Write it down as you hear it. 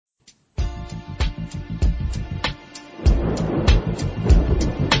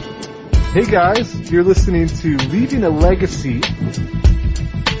Hey guys, you're listening to Leaving a Legacy.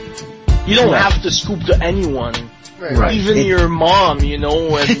 You don't have to scoop to anyone. Right. Even your mom, you know,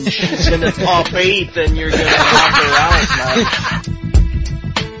 when she's in the top 8 and you're gonna knock her out,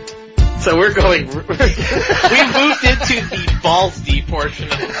 man. So we're going, we moved into the balls deep portion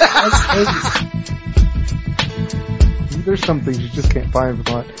of it. There's some things you just can't buy in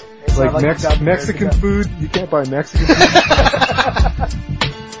Vermont. Like Mexican food, you can't buy Mexican food.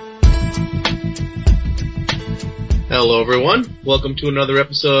 Hello everyone, welcome to another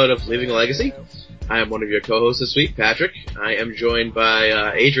episode of Leaving a Legacy. I am one of your co-hosts this week, Patrick. I am joined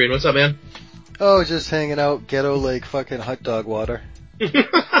by Adrian. What's up, man? Oh, just hanging out, ghetto like fucking hot dog water. No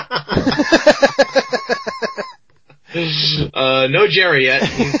Jerry yet.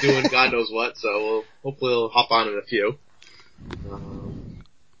 He's doing God knows what, so hopefully he'll hop on in a few.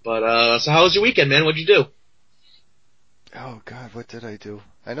 So how was your weekend, man? What'd you do? Oh God, what did I do?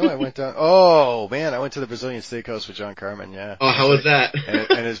 I know I went down, oh man, I went to the Brazilian steakhouse with John Carmen, yeah. Oh, how was that?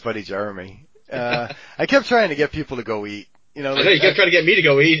 and his buddy Jeremy. I kept trying to get people to go eat. You know, I know you kept trying to get me to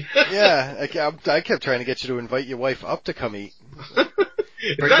go eat. Yeah, I kept trying to get you to invite your wife up to come eat.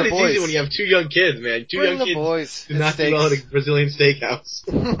 It's not as easy when you have two young kids, man. Bring the boys. Do not do well at a Brazilian steakhouse.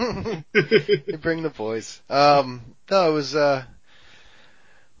 You bring the boys. No, it was,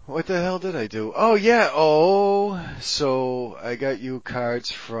 what the hell did I do? Oh yeah, so I got you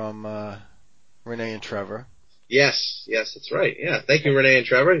cards from, Renee and Trevor. Yes, that's right. Yeah, thank you, Renee and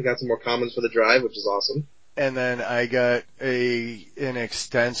Trevor. You got some more comments for the drive, which is awesome. And then I got an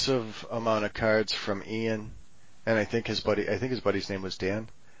extensive amount of cards from Ian, and I think his buddy's name was Dan.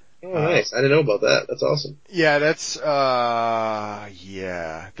 Oh, nice. I didn't know about that. That's awesome. Yeah, that's,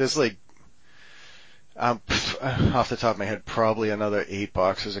 there's like, off the top of my head, probably another 8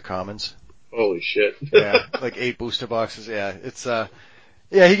 boxes of commons. Holy shit. Yeah, like 8 booster boxes. Yeah, it's,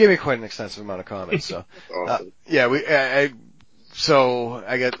 he gave me quite an extensive amount of commons, so. Awesome. So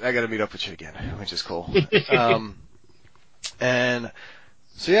I got to meet up with you again, which is cool. And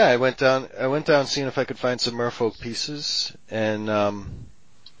so yeah, I went down seeing if I could find some Merfolk pieces, and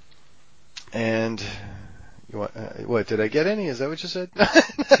what did I get any? Is that what you said?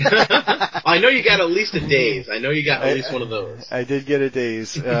 I know you got at least a daze. I know you got at least one of those. I did get a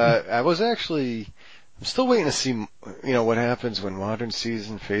daze. I'm still waiting to see, what happens when Modern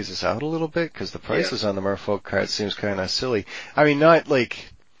Season phases out a little bit, because the prices on the Merfolk cards seems kind of silly. I mean, not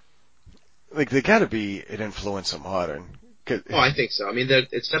like they gotta be an influence of Modern. Oh, I think so. I mean,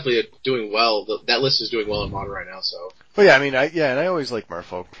 it's definitely doing well. That list is doing well in Modern right now, so. Well, yeah, I mean, and I always like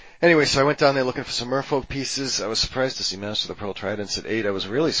Merfolk. Anyway, so I went down there looking for some Merfolk pieces. I was surprised to see Master of the Pearl Tridents at 8. I was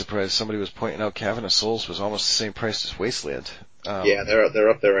really surprised somebody was pointing out Cavern of Souls was almost the same price as Wasteland. Yeah, they're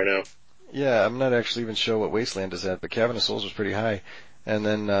up there right now. Yeah, I'm not actually even sure what Wasteland is at, but Cavern of Souls was pretty high. And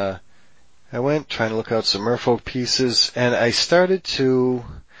then, I went trying to look out some Merfolk pieces, and I started to,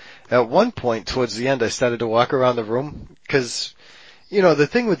 at one point towards the end, I started to walk around the room, cause, the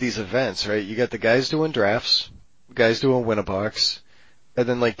thing with these events, right, you got the guys doing drafts, guys doing win-a-box, and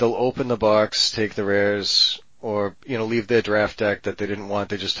then they'll open the box, take the rares, or, leave their draft deck that they didn't want,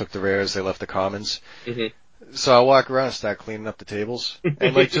 they just took the rares, they left the commons. Mm-hmm. So I walk around and start cleaning up the tables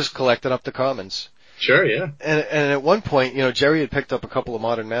and just collecting up the commons. Sure, yeah. And at one point, Jerry had picked up a couple of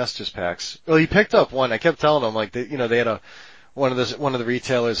Modern Masters packs. Well, he picked up one. I kept telling him they had one of the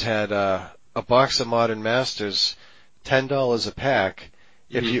retailers had a box of Modern Masters, $10 a pack.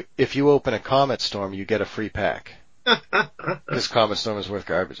 Mm-hmm. If you open a Comet Storm, you get a free pack. Because Comet Storm is worth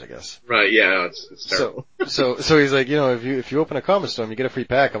garbage, I guess. Right, yeah, no, it's terrible. So he's like, if you open a Comet Storm, you get a free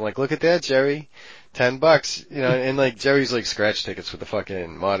pack. I'm like, look at that, Jerry. $10, and Jerry's scratch tickets for the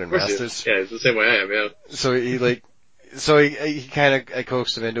fucking Modern Masters. Yeah, it's the same way I am, yeah. So he I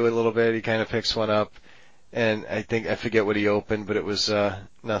coaxed him into it a little bit. He kind of picks one up, and I forget what he opened, but it was,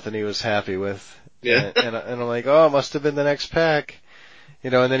 nothing he was happy with. Yeah. And I'm like, oh, it must have been the next pack.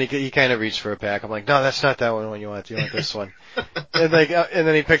 And then he kind of reached for a pack. I'm like, no, that's not that one you want. You want this one. and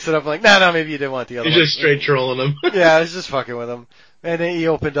then he picks it up. I'm like, no, maybe you didn't want the other one. You're just straight trolling him. Yeah, I was just fucking with him. And then he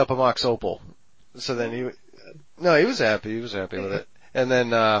opened up a Mox Opal. So then he was happy. He was happy with it. And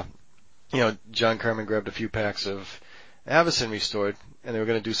then, John Kerman grabbed a few packs of Avacyn Restored, and they were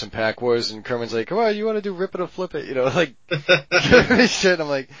going to do some pack wars, and Kerman's like, come on, you want to do rip it or flip it? Shit. I'm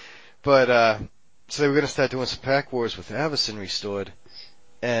like, so they were going to start doing some pack wars with Avacyn Restored,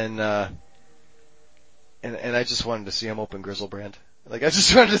 and I just wanted to see him open Grizzlebrand. I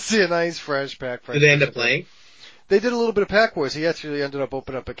just wanted to see a nice fresh pack. Did they end up playing? They did a little bit of pack wars. He actually ended up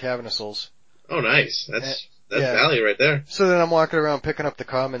opening up a Cavern of Souls. Oh, nice. That's value right there. So then I'm walking around picking up the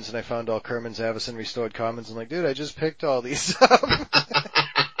commons, and I found all Kerman's Avacyn Restored commons. I'm like, dude, I just picked all these up.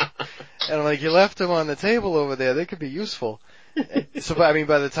 And I'm like, you left them on the table over there. They could be useful. So, I mean,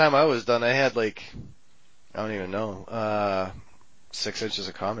 by the time I was done, I had like, I don't even know, 6 inches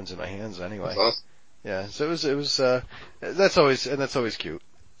of commons in my hands anyway. That's awesome. Yeah, so it was, that's always cute.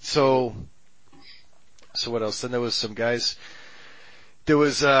 So what else? Then there was some guys, there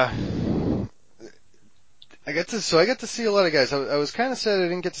was, I got to see a lot of guys. I was kind of sad I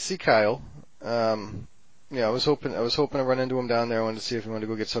didn't get to see Kyle. Yeah, I was hoping to run into him down there. I wanted to see if he wanted to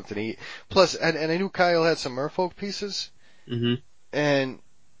go get something to eat. Plus, and I knew Kyle had some Merfolk pieces. Mm-hmm. And,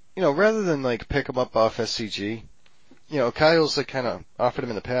 rather than like pick him up off SCG, Kyle's like kind of offered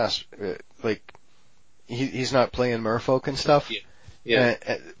him in the past, like, he's not playing Merfolk and stuff. Yeah.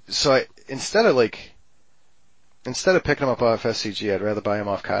 So instead of picking him up off SCG, I'd rather buy him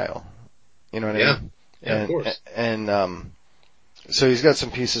off Kyle. You know what I mean? Yeah, of course. And so he's got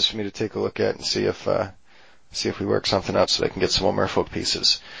some pieces for me to take a look at and see if we work something out so I can get some more Merfolk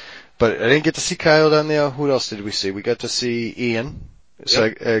pieces. But I didn't get to see Kyle down there. Who else did we see? We got to see Ian. So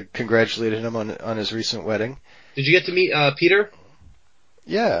I congratulated him on his recent wedding. Did you get to meet Peter?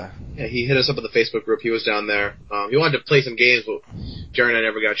 Yeah. Yeah, he hit us up in the Facebook group. He was down there. He wanted to play some games, but Jerry and I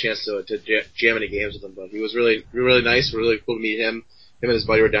never got a chance to jam any games with him. But he was really, really nice. Really cool to meet him. Him and his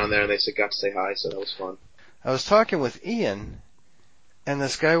buddy were down there, and they got to say hi, so that was fun. I was talking with Ian, and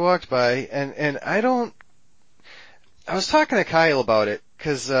this guy walked by, and I was talking to Kyle about it,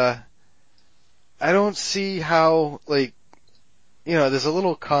 cause, I don't see how, like, there's a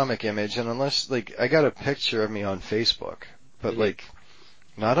little comic image, and unless, like, I got a picture of me on Facebook, but, like,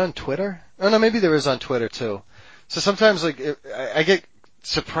 not on Twitter? Oh, no, maybe there is on Twitter, too. So sometimes, like, I get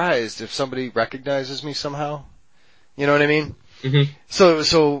surprised if somebody recognizes me somehow. You know what I mean? Mm-hmm.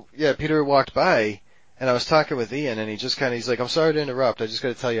 So, yeah, Peter walked by, and I was talking with Ian, and he's like, I'm sorry to interrupt, I just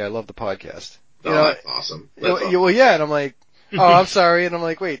gotta tell you I love the podcast. That's awesome. Well, yeah, and I'm like, oh, I'm sorry, and I'm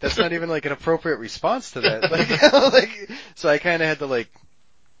like, wait, that's not even like an appropriate response to that. Like, so I kinda had to like,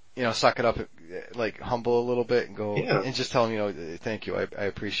 suck it up, like humble a little bit and go, and just tell him, thank you, I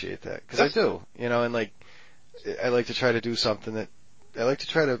appreciate that. Cause I do, and like, I like to try to do something I like to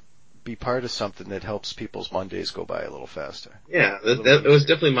try to be part of something that helps people's Mondays go by a little faster. Yeah, it was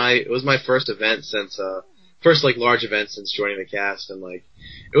definitely my first event since, first like large event since joining the cast, and like,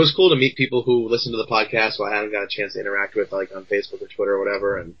 it was cool to meet people who listen to the podcast who I hadn't got a chance to interact with, like on Facebook or Twitter or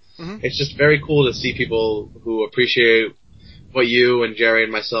whatever, and it's just very cool to see people who appreciate what you and Jerry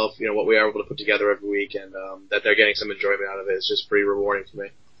and myself, what we are able to put together every week, and that they're getting some enjoyment out of it. It's just pretty rewarding for me.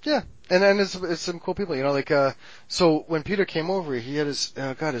 Yeah, and then it's some cool people, so when Peter came over, he had his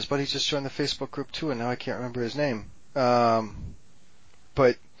buddy just joined the Facebook group too, and now I can't remember his name.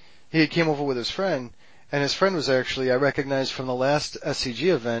 But he came over with his friend, and his friend was actually, I recognized from the last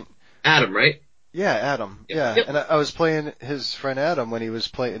SCG event. Adam, right? Yeah, Adam. Yeah. Yep. And I was playing his friend Adam when he was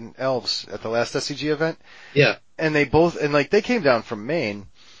playing Elves at the last SCG event. Yeah. And they came down from Maine,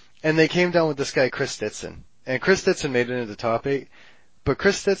 and they came down with this guy, Chris Ditson. And Chris Ditson made it into the top 8. But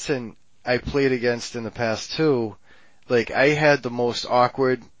Chris Ditson, I played against in the past too. Like, I had the most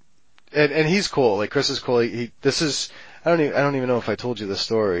awkward, and he's cool. Like, Chris is cool. I don't even know if I told you this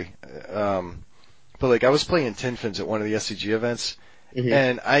story. But like, I was playing Tin Fins at one of the SCG events,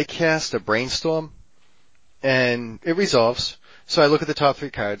 and I cast a Brainstorm, and it resolves. So I look at the top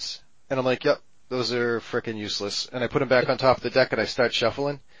 3 cards, and I'm like, yep, those are frickin' useless. And I put them back on top of the deck, and I start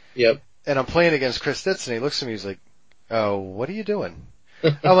shuffling. Yep. And I'm playing against Chris Ditson, and he looks at me, he's like, oh, what are you doing?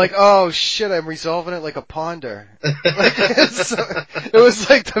 I'm like, oh shit, I'm resolving it like a ponder. It was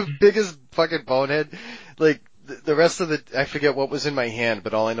like the biggest fucking bonehead. Like, the rest of I forget what was in my hand,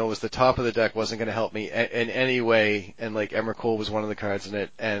 but all I know was the top of the deck wasn't going to help me in any way, and like, Emrakul was one of the cards in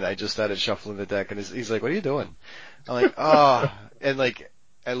it, and I just started shuffling the deck, and he's like, what are you doing? I'm like, oh, and like,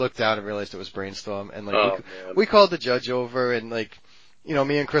 I looked down and realized it was Brainstorm, and like, we called the judge over, and like,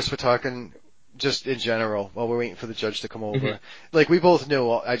 me and Chris were talking, just in general, while we're waiting for the judge to come over. Like, we both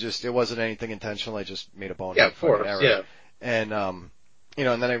knew, it wasn't anything intentional, I just made a bonehead fucking error. Yeah. And, and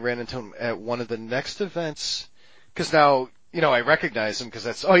then I ran into him at one of the next events, cause now, I recognize him, cause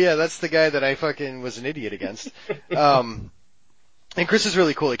that's the guy that I fucking was an idiot against. And Chris is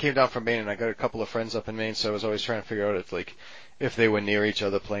really cool, he came down from Maine, and I got a couple of friends up in Maine, so I was always trying to figure out if they were near each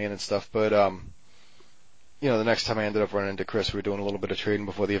other playing and stuff, but, the next time I ended up running into Chris, we were doing a little bit of trading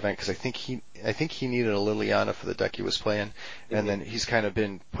before the event, because I think he needed a Liliana for the deck he was playing, and then he's kind of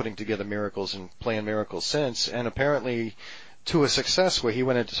been putting together miracles and playing miracles since, and apparently to a success where he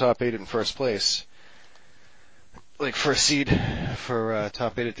went into top 8 in first place, like first seed for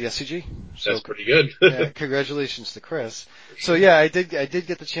top 8 at the SCG. So, that's pretty good. Yeah, congratulations to Chris. So yeah, I did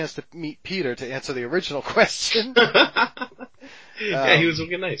get the chance to meet Peter to answer the original question. Yeah, he was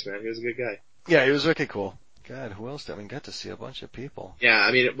looking nice, man. He was a good guy. Yeah, he was wicked cool. God, who else? Got to see a bunch of people. Yeah,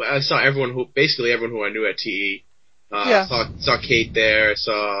 I mean, I saw basically everyone who I knew at TE. Yeah. Saw Kate there.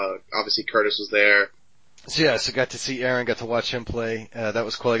 Saw obviously Curtis was there. So got to see Aaron. Got to watch him play. That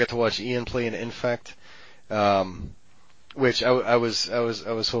was cool. I got to watch Ian play in Infect, which I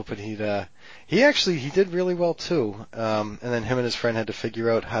was hoping he did really well too. And then him and his friend had to figure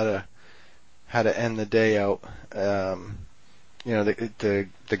out how to end the day out.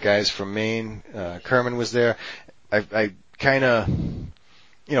 The guys from Maine, Kerman was there. I kind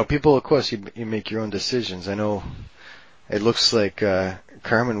of, people, of course, you make your own decisions. I know it looks like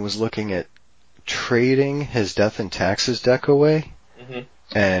Kerman was looking at trading his Death and Taxes deck away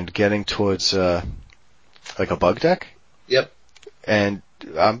and getting towards like a bug deck. Yep. And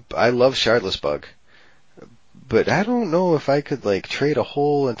I love Shardless Bug. But I don't know if I could trade a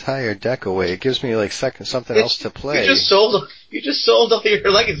whole entire deck away. It gives me something else to play. You just sold all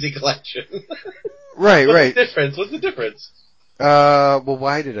your Legacy collection. Right. What's the difference? Well,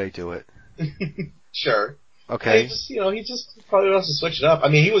 why did I do it? Sure. Okay. He just probably wants to switch it up. I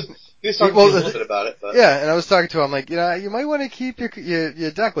mean, he was talking to me a little bit about it, but. Yeah, and I was talking to him, you might want to keep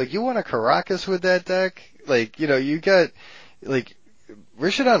your deck. You want a Caracas with that deck? You got,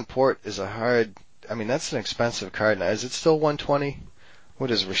 Rishadan Port is a hard, that's an expensive card now. Is it still 120?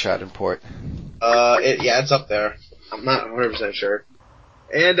 What is Rishadan Port? It's up there. I'm not 100% sure.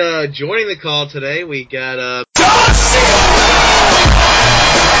 And, joining the call today, we got,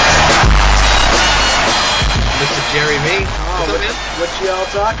 Mr. Jerry Me. What y'all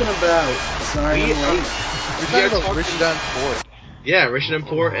talking about? Sorry I'm late. We're talking about Rishadan Port. Yeah, Rishadan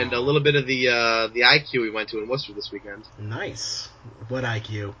Port and a little bit of the IQ we went to in Worcester this weekend. Nice. What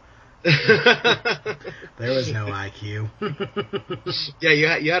IQ? There was no IQ.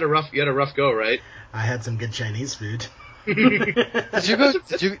 Yeah, you had a rough go, right? I had some good Chinese food. Did you go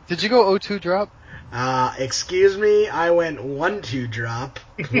O2 drop? Excuse me, I went 1-2 drop.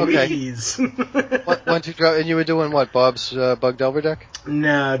 Please. Okay. 1-2 drop, and you were doing what? Bob's Bug Delver deck?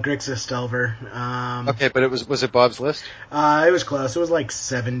 No, Grixis Delver. Okay, but was it Bob's list? It was close. It was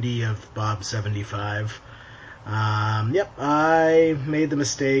 70 of Bob's 75. Yep, I made the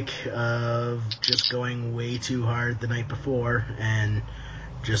mistake of just going way too hard the night before and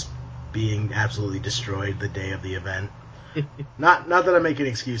just being absolutely destroyed the day of the event. Not that I'm making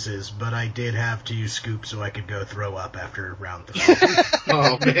excuses, but I did have to use scoop so I could go throw up after round 3.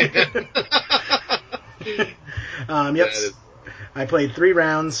 Oh, man. Yep. I played 3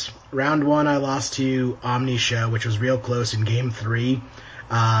 rounds. Round 1 I lost to Omni Show, which was real close in game 3.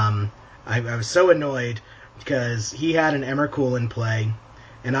 I was so annoyed because he had an Emrakul in play,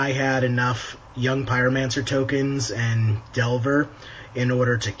 and I had enough Young Pyromancer tokens and Delver in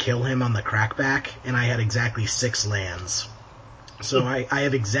order to kill him on the crackback, and I had exactly 6 lands. So I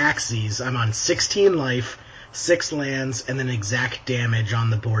have Exactsies. I'm on 16 life, 6 lands, and then exact damage on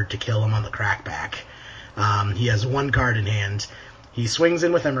the board to kill him on the crackback. He has 1 card in hand. He swings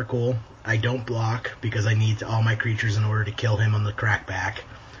in with Emrakul. I don't block because I need all my creatures in order to kill him on the crackback.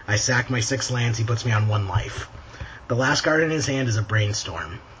 I sack my 6 lands. He puts me on 1 life. The last card in his hand is a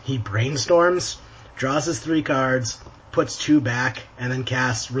Brainstorm. He brainstorms, draws his 3 cards, puts 2 back, and then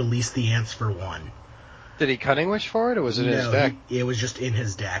casts Release the Ants for 1. Did he Cunning Wish for it, or was it in his deck? It was just in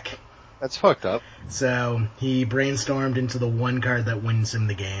his deck. That's fucked up. So he brainstormed into the 1 card that wins him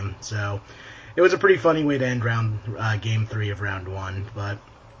the game. So it was a pretty funny way to end game 3 of round 1. But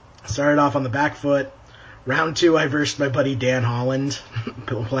started off on the back foot. Round 2, I versed my buddy Dan Holland,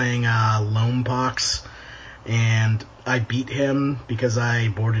 playing Loam Pox. And I beat him because I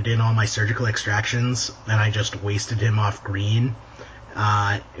boarded in all my surgical extractions, and I just wasted him off green.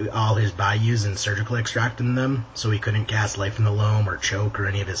 All his bayous and surgical extracting them, so he couldn't cast Life in the Loam or Choke or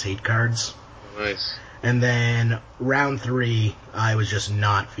any of his hate cards. Nice. And then round 3, I was just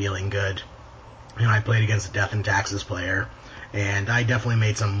not feeling good. And I played against a Death and Taxes player, and I definitely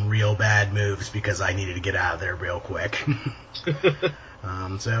made some real bad moves because I needed to get out of there real quick.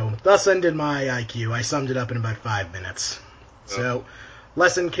 So thus ended my IQ. I summed it up in about 5 minutes. Oh. So,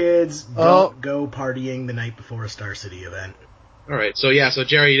 lesson kids, don't go partying the night before a Star City event. Alright, so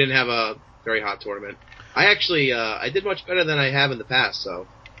Jerry, you didn't have a very hot tournament. I actually, I did much better than I have in the past, so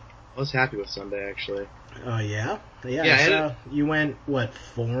I was happy with Sunday, actually. Oh, yeah? Yeah, so you went,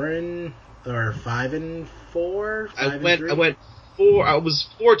 5-4? 5-3? I was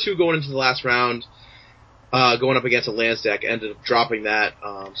 4-2 going into the last round, going up against a Lance deck, ended up dropping that,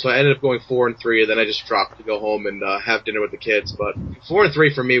 so I ended up going 4-3, and then I just dropped to go home and have dinner with the kids, but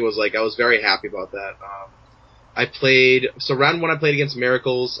 4-3 for me was I was very happy about that. Round 1 I played against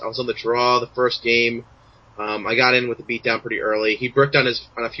Miracles. I was on the draw the first game. I got in with the beatdown pretty early. He bricked on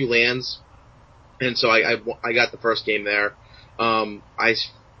a few lands, and so I got the first game there. When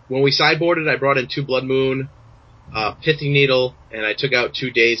we sideboarded, I brought in 2 Blood Moon, Pithing Needle, and I took out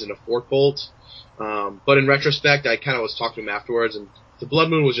 2 Days and a Fork Bolt. But in retrospect, I kind of was talking to him afterwards, and the Blood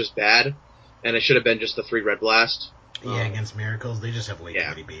Moon was just bad, and it should have been just the 3 Red Blast. Yeah, against Miracles, they just have way too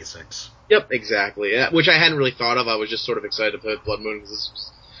many basics. Yep, exactly. Which I hadn't really thought of. I was just sort of excited to play with Blood Moon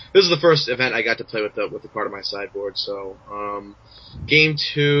because this is the first event I got to play with the card on my sideboard. So, game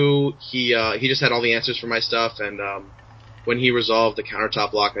 2, he just had all the answers for my stuff, and when he resolved the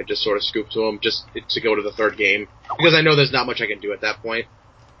countertop block, I just sort of scooped to him just to go to the third game because I know there's not much I can do at that point.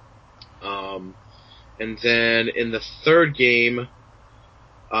 And then in the third game,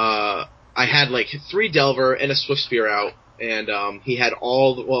 I had like 3 Delver and a Swift Spear out, and he had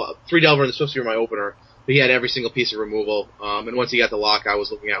 3 Delver and the Swift Spear in my opener, but he had every single piece of removal. And once he got the lock, I was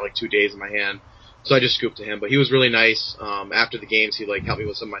looking at like 2 Days in my hand, so I just scooped to him. But he was really nice. After the games, he like helped me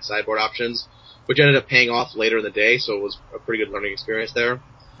with some of my sideboard options, which ended up paying off later in the day, so it was a pretty good learning experience there.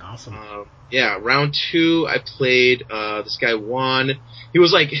 Awesome. Round 2, I played this guy Juan. He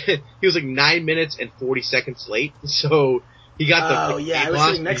was like 9 minutes and 40 seconds late, so he got the game I was loss.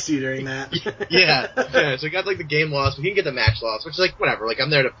 sitting next to you during that. So he got like the game loss, but he didn't get the match loss, which is like whatever. Like I'm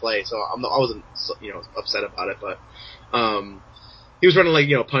there to play, so I wasn't upset about it. But he was running like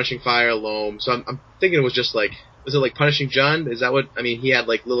Punishing Fire, Loam. So I'm thinking it was just like, was it like Punishing Jund? Is that what I mean? He had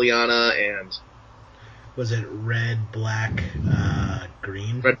like Liliana and was it red, black,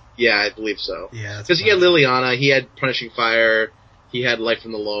 green? Red, yeah, I believe so. Yeah, because he had Liliana, he had Punishing Fire, he had Light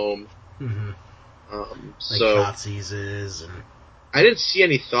from the Loam. Mm-hmm. Like so Thought Seizes and I didn't see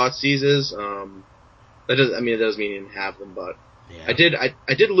any Thought Seizes. It doesn't mean he didn't have them, but yeah.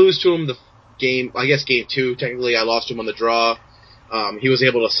 I did lose to him the game. I guess game 2. Technically, I lost to him on the draw. He was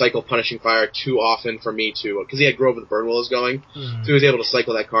able to cycle Punishing Fire too often for me to, because he had Grove of the Birdwillows going, so he was able to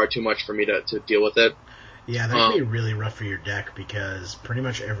cycle that card too much for me to deal with it. Yeah, that can be really rough for your deck because pretty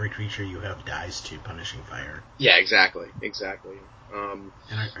much every creature you have dies to Punishing Fire. Yeah, exactly. And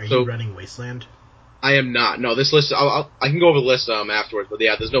are you running Wasteland? I am not. No, this list. I can go over the list afterwards, but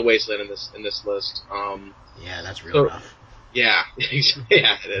yeah, there's no Wasteland in this list. Yeah, that's real rough. Yeah,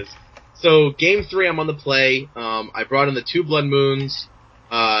 yeah, it is. So game 3, I'm on the play. I brought in the 2 Blood Moons,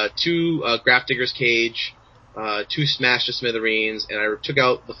 2 Grafdigger's Cage, 2 Smash to Smithereens, and I took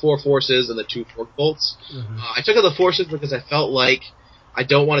out the 4 Forces and the 2 Fork Bolts. Mm-hmm. I took out the Forces because I felt like I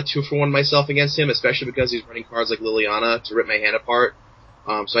don't want to 2-for-1 myself against him, especially because he's running cards like Liliana to rip my hand apart.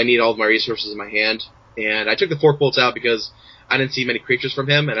 So I need all of my resources in my hand. And I took the Fork Bolts out because I didn't see many creatures from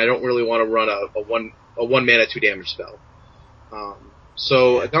him, and I don't really want to run a 1 mana 2 damage spell.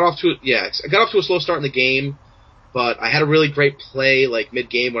 I got off to a slow start in the game, but I had a really great play like mid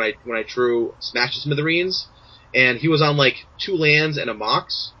game when I drew Smash to Smithereens, and he was on like 2 lands and a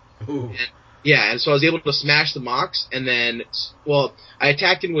Mox. Ooh. And so I was able to smash the Mox, and then I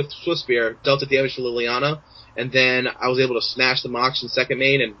attacked him with Swift Spear, dealt damage to Liliana, and then I was able to smash the Mox in second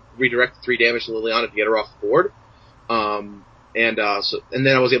main and redirect the 3 damage to Liliana to get her off the board. And then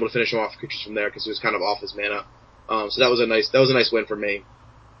I was able to finish him off creatures from there because he was kind of off his mana. So that was a nice win for me.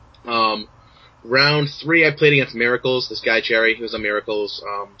 Round 3, I played against Miracles. This guy Cherry, he was on Miracles.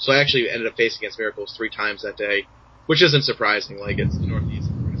 So I actually ended up facing against Miracles 3 times that day, which isn't surprising. Like it's the Northeast,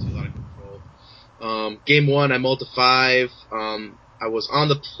 we're going to see a lot of control. Game 1, I mulled to 5. I was on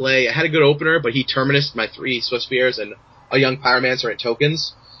the play. I had a good opener, but he terminused my 3 Swift Spears and a Young Pyromancer and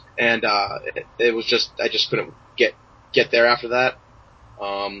tokens, and it was just I just couldn't get there after that.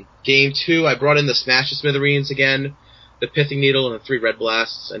 Game 2, I brought in the Smash to Smithereens again, the Pithing Needle and the 3 Red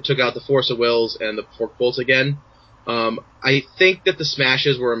Blasts, and took out the Force of Wills and the Fork Bolts again. I think that the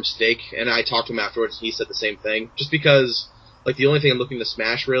Smashes were a mistake, and I talked to him afterwards, and he said the same thing. Just because, like, the only thing I'm looking to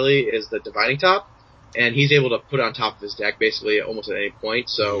smash, really, is the Divining Top, and he's able to put it on top of his deck, basically, almost at any point,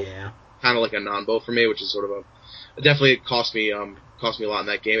 so kind of like a non-bow for me, which is sort of it definitely cost me a lot in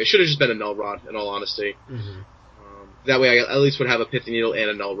that game. It should have just been a Null Rod, in all honesty. Mm-hmm. That way I at least would have a Pithing Needle and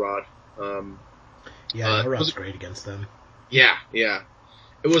a Null Rod. Null Rod's great against them. Yeah. It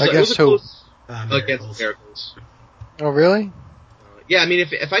was against a close Miracles. against Miracles. Oh, really? Yeah, I mean,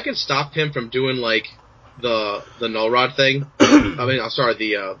 if I can stop him from doing like the Null Rod thing,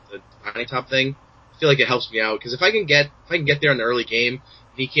 the Divining Top thing, I feel like it helps me out because if I can get there in the early game,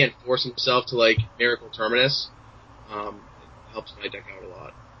 and he can't force himself to like Miracle Terminus, it helps my deck out a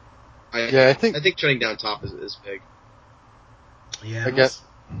lot. I think shutting down top is big. Yeah, I guess.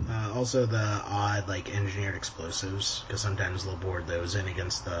 Also the odd like engineered explosives because sometimes they'll board those in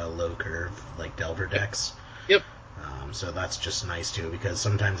against the low curve like Delver decks. Yep. So that's just nice too, because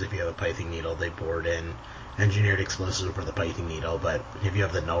sometimes if you have a pithing needle, they board in engineered explosive for the pithing needle, but if you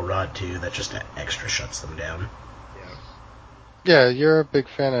have the null rod too, that just extra shuts them down. Yeah, you're a big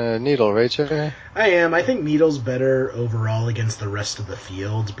fan of needle, right, Jerry? I am. I think needle's better overall against the rest of the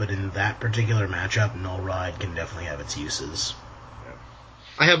field, but in that particular matchup, null rod can definitely have its uses. Yeah.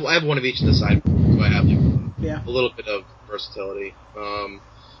 I have one of each in the side, so I have a little bit of versatility.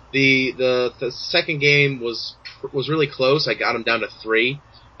 The second game was really close. I got him down to 3,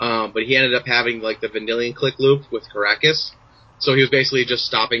 but he ended up having like the Vanillion click loop with Caracas, so he was basically just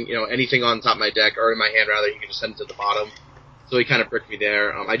stopping, anything on top of my deck or in my hand rather. He could just send it to the bottom. So he kind of bricked me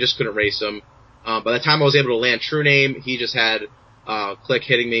there. I just couldn't race him. By the time I was able to land True Name, he just had click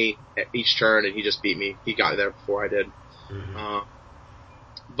hitting me at each turn, and he just beat me. He got there before I did. Mm-hmm.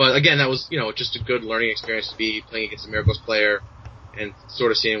 But again, that was just a good learning experience to be playing against a Miracles player and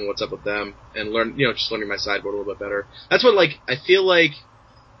sort of seeing what's up with them and just learning my sideboard a little bit better. That's what I feel like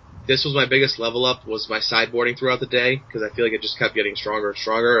this was my biggest level up was my sideboarding throughout the day, because I feel like it just kept getting stronger and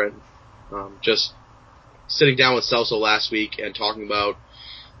stronger, and just sitting down with Celso last week and talking about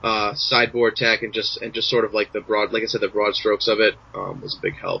sideboard tech and just sort of like the broad strokes of it was a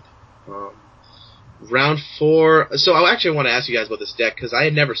big help. Round 4. So I actually want to ask you guys about this deck because I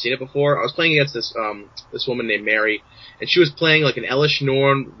had never seen it before. I was playing against this woman named Mary, and she was playing like an Elish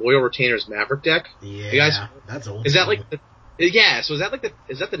Norn Loyal Retainers Maverick deck. Yeah, you guys, that's old. Is that like the So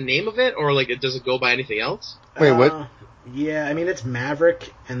is that the name of it, or does it go by anything else? Wait, what? Yeah, I mean it's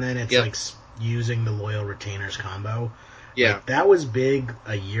Maverick, and then it's using the Loyal Retainers combo. Yeah, that was big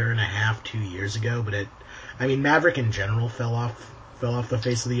a year and a half, 2 years ago, but Maverick in general fell off the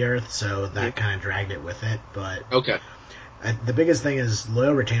face of the earth, so that kind of dragged it with it. But okay. The biggest thing is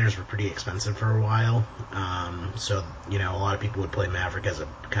Loyal Retainers were pretty expensive for a while, so a lot of people would play Maverick as a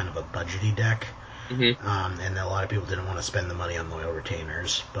kind of a budgety deck. Mm-hmm. And a lot of people didn't want to spend the money on Loyal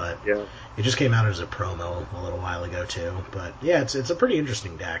Retainers, but yeah. It just came out as a promo a little while ago too. But yeah, it's a pretty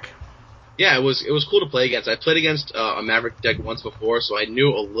interesting deck. Yeah, it was cool to play against. I played against a Maverick deck once before, so I knew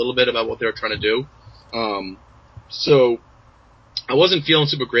a little bit about what they were trying to do. So I wasn't feeling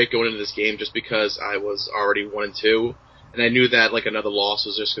super great going into this game just because I was already 1-2, and I knew that another loss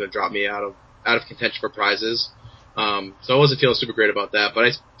was just going to drop me out of contention for prizes. So I wasn't feeling super great about that, but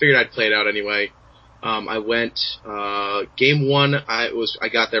I figured I'd play it out anyway. I went game 1. I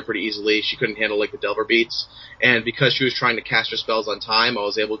got there pretty easily. She couldn't handle the Delver beats, and because she was trying to cast her spells on time, I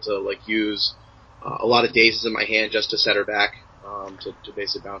was able to use a lot of dazes in my hand just to set her back, to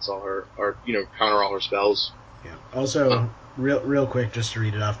basically bounce all her or counter all her spells. Yeah. Also, real quick, just to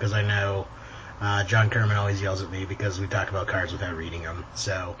read it off because I know John Kerman always yells at me because we talk about cards without reading them.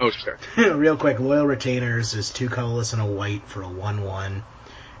 So, sure. Real quick, Loyal Retainers is 2 colorless and a white for a 1/1.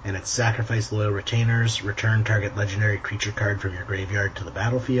 And it's sacrifice Loyal Retainers, return target legendary creature card from your graveyard to the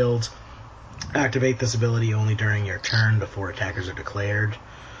battlefield. Activate this ability only during your turn before attackers are declared.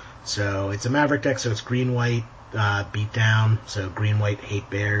 So it's a Maverick deck, so it's green-white beatdown, so green-white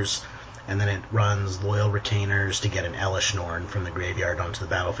hate bears, and then it runs Loyal Retainers to get an Elish Norn from the graveyard onto the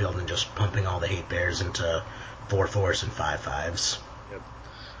battlefield and just pumping all the hate bears into 4/4s and 5/5s.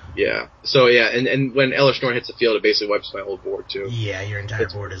 Yeah. So yeah, and when Elish Norn hits the field, it basically wipes my whole board too. Yeah, your entire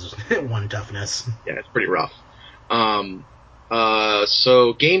board is 1 toughness. Yeah, it's pretty rough.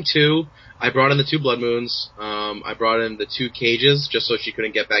 So game 2, I brought in the 2 Blood Moons. I brought in the 2 Cages just so she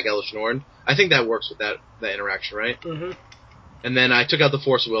couldn't get back Elish Norn. I think that works with that interaction, right? Mm-hmm. And then I took out the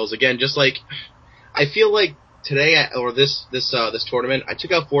Force of Wills again. Just I feel like today or this tournament, I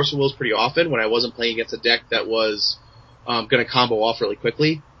took out Force of Wills pretty often when I wasn't playing against a deck that was going to combo off really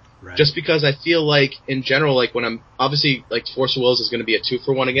quickly. Right. Just because I feel like, in general, when I'm, obviously, Force of Wills is going to be a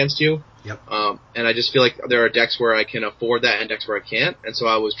 2-for-1 against you. Yep. And I just feel like there are decks where I can afford that and decks where I can't. And so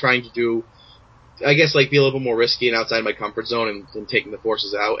I was trying to do, I guess, be a little bit more risky and outside my comfort zone and taking the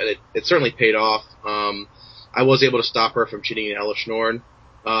forces out. And it certainly paid off. I was able to stop her from cheating in Elish Norn,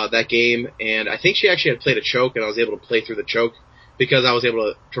 that game. And I think she actually had played a choke, and I was able to play through the choke because I was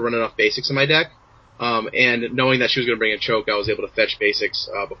able to run enough basics in my deck. And knowing that she was going to bring a choke, I was able to fetch basics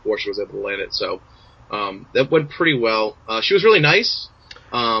before she was able to land it. So that went pretty well. She was really nice.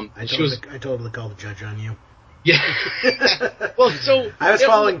 I told her to call the judge on you. Yeah. Well, so I was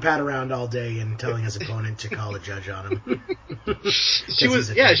following Pat around all day and telling his opponent to call the judge on him.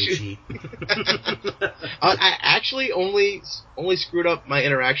 She I actually only screwed up my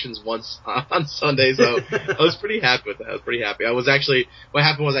interactions once on Sunday, so I was pretty happy with that. I was pretty happy. What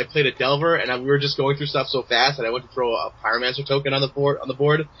happened was I played a Delver, and we were just going through stuff so fast, and I went to throw a Pyromancer token on the board.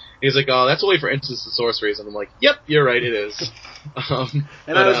 And he was like, "Oh, that's only for instants and sorceries," and I'm like, "Yep, you're right, it is."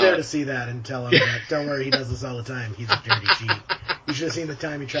 And I was there to see that and tell him that, don't worry, he does this all the time. He's a dirty cheat. You should have seen the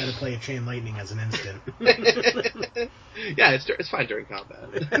time he tried to play a Chain Lightning as an instant. Yeah, it's fine during combat.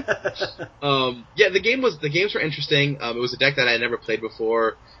 Yeah, the games were interesting. It was a deck that I had never played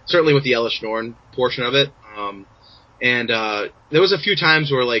before, certainly with the Elish Norn portion of it. And there was a few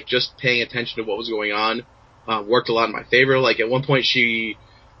times where like just paying attention to what was going on worked a lot in my favor. Like at one point she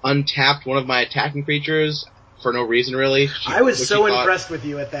untapped one of my attacking creatures for no reason really. I was so impressed with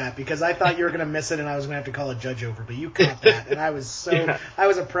you at that because I thought you were going to miss it and I was going to have to call a judge over, but you caught that and I was I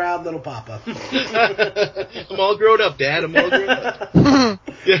was a proud little papa. I'm all grown up, Dad. I'm all grown up.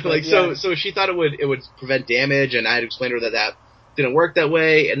 Yeah, like so she thought it would prevent damage, and I had explained to her that didn't work that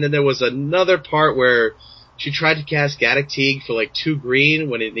way. And then there was another part where she tried to cast Gaddock Teague for like 2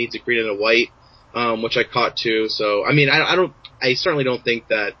 green when it needs a green and a white, which I caught too. So I mean, I certainly don't think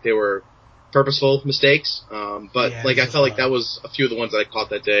that they were purposeful mistakes, but I felt like that was a few of the ones that I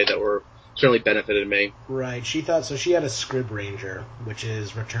caught that day that were certainly benefited me. Right. She thought so. She had a Scrib Ranger, which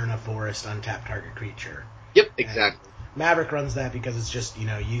is return a forest, untap target creature. Yep, exactly. And Maverick runs that because it's just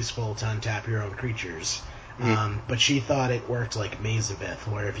useful to untap your own creatures. Mm-hmm. But she thought it worked like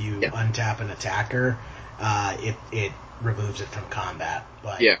Mazabeth, where if you untap an attacker, it removes it from combat.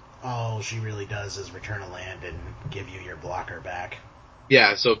 But all she really does is return a land and give you your blocker back.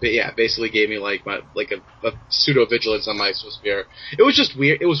 Yeah, so basically gave me like a pseudo vigilance on my Swiftspear. It was just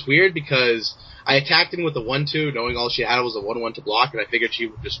weird. It was weird because I attacked him with a 1/2, knowing all she had was a 1/1 to block, and I figured she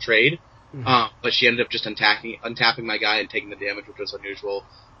would just trade. Mm-hmm. But she ended up just untapping my guy and taking the damage, which was unusual.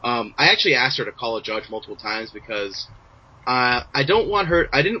 I actually asked her to call a judge multiple times because I don't want her.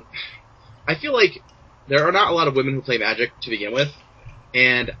 I feel like there are not a lot of women who play Magic to begin with.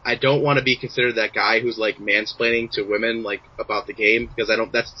 And I don't want to be considered that guy who's like mansplaining to women like about the game because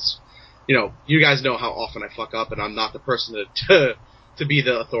that's you guys know how often I fuck up and I'm not the person to be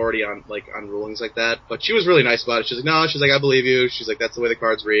the authority on rulings like that. But she was really nice about it. She's like, no, she's like, I believe you. She's like, that's the way the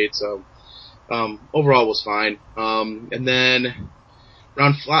cards read. So overall it was fine. And then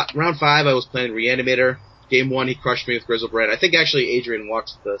round 5 I was playing Reanimator. Game 1 he crushed me with Grizzlebrand. I think actually Adrian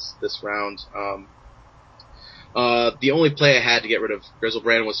watched this round. The only play I had to get rid of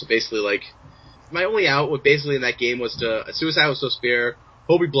Grizzlebrand was to basically my only out basically in that game was to Suicide was to Spear,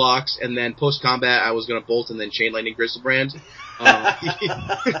 Hobie blocks, and then post combat I was gonna bolt and then Chain Lightning Grizzlebrand.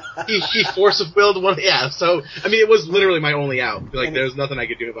 He force of willed one. Yeah, so I mean it was literally my only out. Like there's nothing I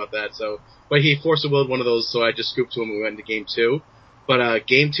could do about that. So, but he force of willed one of those, so I just scooped to him and we went into game 2. But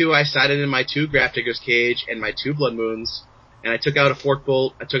game 2 I sided in my 2 Grafdigger's Cage and my 2 Blood Moons, and I took out a Fork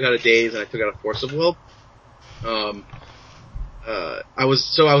Bolt, I took out a Daze, and I took out a Force of Will. I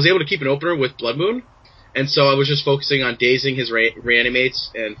was able to keep an opener with Blood Moon, and so I was just focusing on dazing his reanimates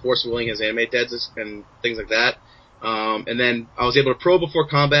and force willing his animate deads and things like that. And then I was able to probe before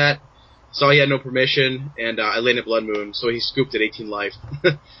combat, saw he had no permission, and I landed Blood Moon, so he scooped at 18 life.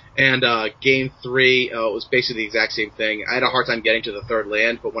 And game 3 it was basically the exact same thing. I had a hard time getting to the 3rd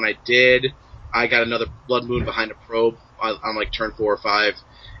land, but when I did, I got another Blood Moon behind a probe on like turn 4 or 5,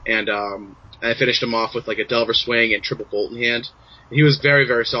 and I finished him off with like a Delver Swing and triple Bolt in hand. And he was very,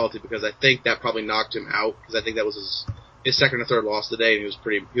 very salty because I think that probably knocked him out because I think that was his 2nd or 3rd loss of the day, and he was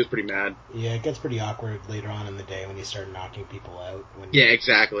pretty mad. Yeah, it gets pretty awkward later on in the day when you start knocking people out. Yeah,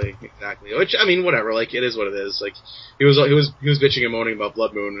 exactly. Which I mean, whatever. Like it is what it is. Like he was bitching and moaning about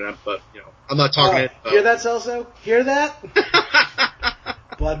Blood Moon, but I'm not talking it. Hear that, Celso? Hear that?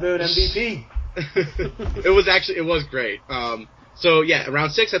 Blood Moon MVP. It was great. So yeah,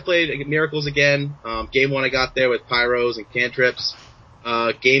 round 6 I played Miracles again. Game 1 I got there with Pyros and Cantrips.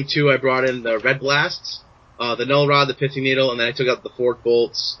 Game 2 I brought in the Red Blasts, the Null Rod, the Pitching Needle, and then I took out the Fork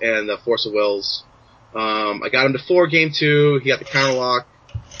Bolts and the Force of Wills. I got him to 4 game 2. He got the Counterlock,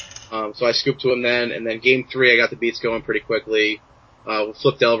 so I scooped to him then. And then game 3 I got the beats going pretty quickly. With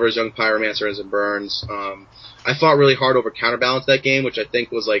Flip Delvers, Young Pyromancers, and Burns. I fought really hard over Counterbalance that game, which I think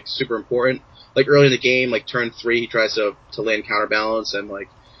was like super important. Like early in the game, like turn 3, he tries to land Counterbalance, and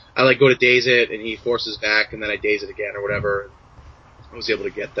I go to daze it, and he forces back, and then I daze it again or whatever. I was able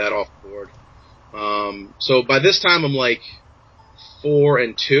to get that off the board. So by this time I'm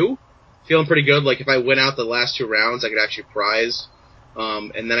 4-2, feeling pretty good. Like if I win out the last 2 rounds, I could actually prize.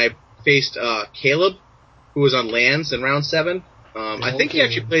 And then I faced Caleb, who was on lands in round 7. I think he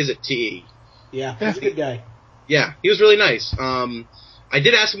actually plays at TE. Yeah, he's a good guy. Yeah, he was really nice. I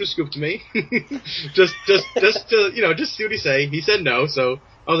did ask him to scoop to me, just to see what he say. He said no, so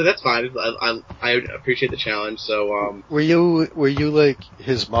I was like, that's fine. I appreciate the challenge. So were you like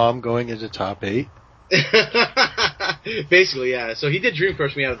his mom going into top 8? Basically, yeah. So he did Dream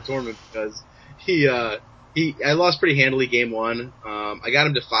Crush me out of the tournament because he I lost pretty handily game 1. I got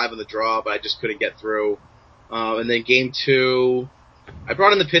him to 5 on the draw, but I just couldn't get through. And then game 2, I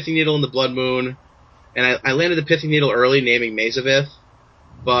brought in the Pithing Needle and the Blood Moon, and I landed the Pithing Needle early, naming Mazavith,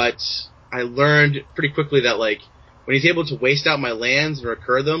 but I learned pretty quickly that, like, when he's able to waste out my lands and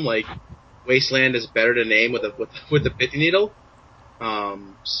recur them, like, Wasteland is better to name with the Pithing Needle.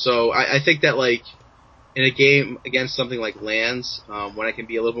 So I think that, like, in a game against something like lands, when I can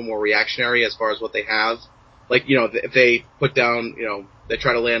be a little bit more reactionary as far as what they have, like, you know, if they put down, you know, they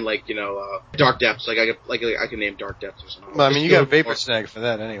try to land, like, you know, Dark Depths, like I can name Dark Depths or something. Well, I mean, you got Vapor Snag for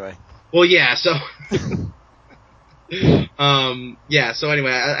that anyway. Well, yeah, so, yeah, so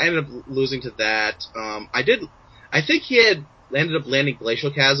anyway, I ended up losing to that. I think he had ended up landing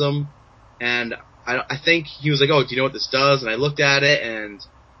Glacial Chasm, and I think he was like, oh, do you know what this does? And I looked at it, and,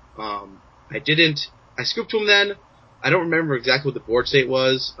 I scooped to him then. I don't remember exactly what the board state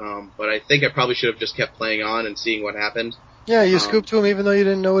was, but I think I probably should have just kept playing on and seeing what happened. Yeah, you scooped to him even though you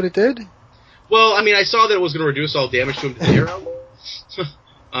didn't know what it did? Well, I mean, I saw that it was going to reduce all damage to him to 0.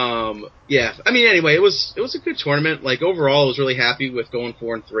 Yeah, I mean, anyway, it was a good tournament. Like, overall, I was really happy with going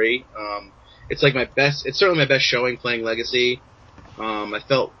 4-3. It's like it's certainly my best showing playing Legacy. I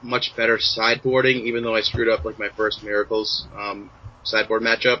felt much better sideboarding, even though I screwed up, like, my first Miracles, sideboard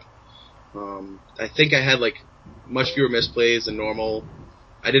matchup. I think I had, like, much fewer misplays than normal.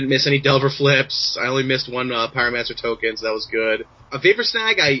 I didn't miss any Delver flips. I only missed one Pyromancer token, so that was good. A Vapor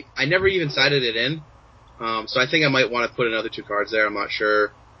Snag, I never even sided it in. So I think I might want to put another 2 cards there, I'm not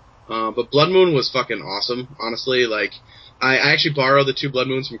sure. But Blood Moon was fucking awesome, honestly. Like, I actually borrowed the 2 Blood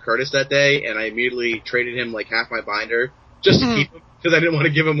Moons from Curtis that day, and I immediately traded him, like, half my binder, just to keep him, because I didn't want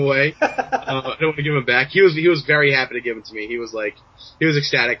to give him away. I didn't want to give him back. He was very happy to give him to me. He was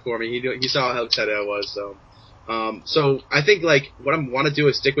ecstatic for me. He saw how excited I was, so. So I think, like, what I want to do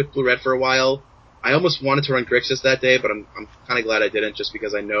is stick with Blue-Red for a while. I almost wanted to run Grixis that day, but I'm kind of glad I didn't, just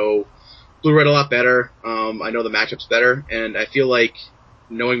because I know Blue-Red a lot better. I know the matchups better, and I feel like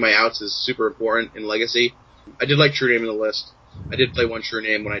knowing my outs is super important in Legacy. I did like True Name in the list. I did play one True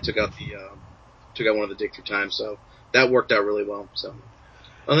Name when I took out one of the dig through times, so that worked out really well. So,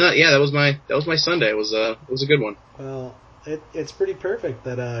 other than that, yeah, that was my Sunday. It was a good one. Well, it's pretty perfect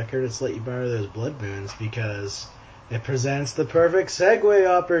that Curtis let you borrow those Blood Moons, because it presents the perfect segue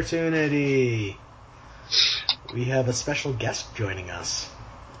opportunity. We have a special guest joining us,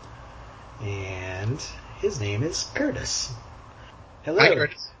 and his name is Curtis. Hello. Hi,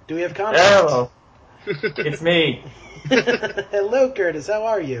 Curtis. Do we have contact? Hello. It's me. Hello, Curtis. How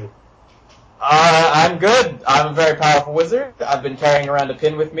are you? I'm good. I'm a very powerful wizard. I've been carrying around a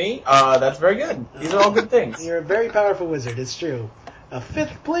pin with me. That's very good. These are all good things. You're a very powerful wizard, it's true. A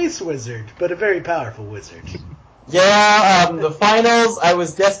 5th place wizard, but a very powerful wizard. Yeah, the finals, I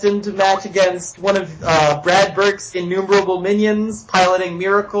was destined to match against one of Brad Burke's innumerable minions piloting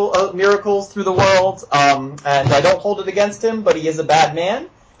miracles through the world, and I don't hold it against him, but he is a bad man.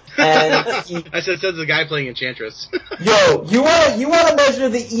 And I said the guy playing Enchantress. Yo, you wanna measure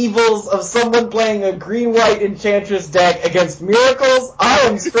the evils of someone playing a green-white Enchantress deck against miracles? I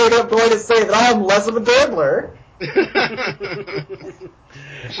am straight up going to say that I am less of a gambler. I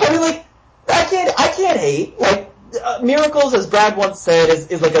mean, like, I can't hate. Like, miracles, as Brad once said,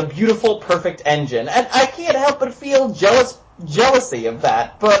 is like a beautiful, perfect engine, and I can't help but feel jealousy of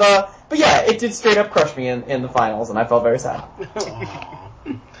that. But yeah, it did straight up crush me in the finals, and I felt very sad. Aww.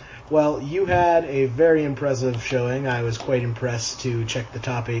 Well, you had a very impressive showing. I was quite impressed to check the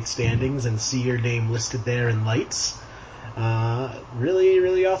top 8 standings and see your name listed there in lights. Really,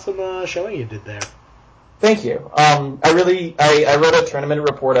 really awesome showing you did there. Thank you. I wrote a tournament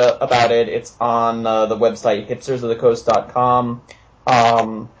report about it. It's on the website hipstersofthecoast.com.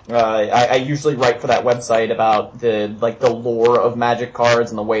 I usually write for that website about the lore of Magic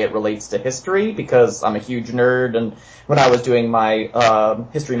cards and the way it relates to history, because I'm a huge nerd, and when I was doing my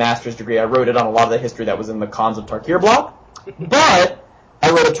history master's degree, I wrote it on a lot of the history that was in the Khans of Tarkir block. But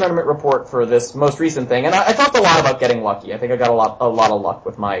I wrote a tournament report for this most recent thing, and I talked a lot about getting lucky. I think I got a lot of luck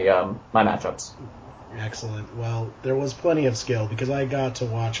with my my matchups. Excellent. Well, there was plenty of skill, because I got to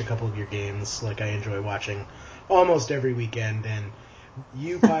watch a couple of your games, like I enjoy watching almost every weekend, and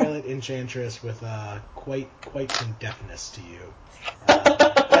you pilot Enchantress with quite some deftness to you.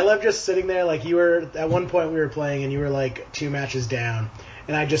 I love just sitting there, like, you were, at one point we were playing, and you were like 2 matches down,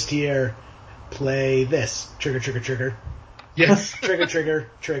 and I just hear, play this, trigger, trigger, trigger. Yes. Trigger, trigger,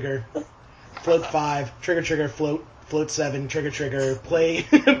 trigger. Float 5, trigger, trigger, float 7, trigger, trigger, play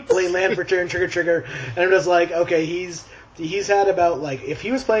land for turn, trigger, trigger. And I'm just like, okay, he's He's had about, like, if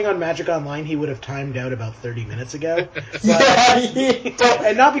he was playing on Magic Online, he would have timed out about 30 minutes ago.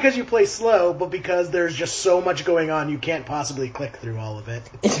 And not because you play slow, but because there's just so much going on, you can't possibly click through all of it.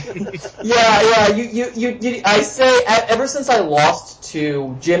 I say, ever since I lost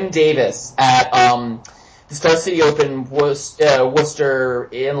to Jim Davis at, the Star City Open Worcester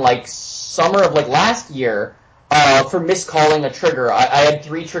in, like, summer of, like, last year, for miscalling a trigger. I had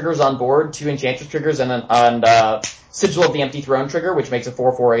 3 triggers on board, 2 Enchantress triggers and Sigil of the Empty Throne trigger, which makes a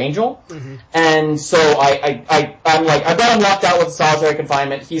 4/4 Angel. Mm-hmm. And so I'm like, I've got him locked out with Solitary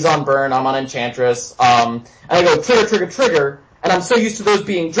Confinement, he's on Burn, I'm on Enchantress, and I go trigger, and I'm so used to those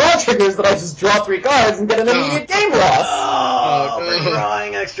being draw triggers that I just draw 3 cards and get an immediate game loss. For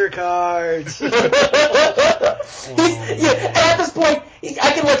drawing extra cards. And at this point,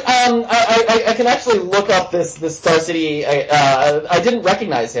 I can I can actually look up this Star City. I didn't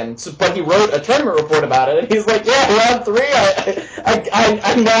recognize him, but he wrote a tournament report about it, and he's like, "Yeah, round 3,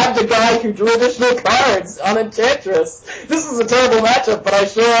 I nabbed a guy who drew additional cards on Enchantress. This is a terrible matchup, but I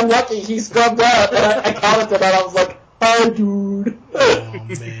sure am lucky he scrubbed out." And I commented, and I was like, "Hi, dude." Oh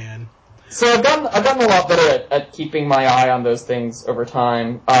man. So I've gotten a lot better at keeping my eye on those things over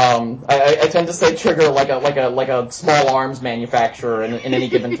time. I tend to say trigger like a small arms manufacturer in any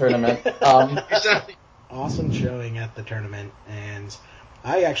given tournament. Awesome showing at the tournament, and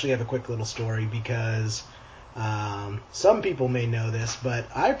I actually have a quick little story because some people may know this, but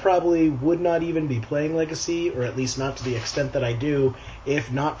I probably would not even be playing Legacy, or at least not to the extent that I do,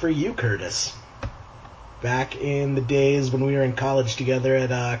 if not for you, Curtis. Back in the days when we were in college together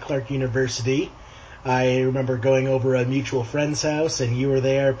at Clark University, I remember going over a mutual friend's house, and you were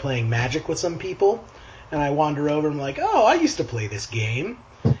there playing Magic with some people, and I wander over and I'm like, "Oh, I used to play this game."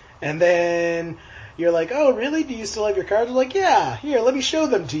 And then you're like, "Oh, really? Do you still have your cards?" I'm like, "Yeah, here, let me show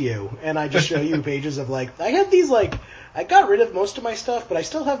them to you." And I just show you pages of, like, I have these, like, I got rid of most of my stuff, but I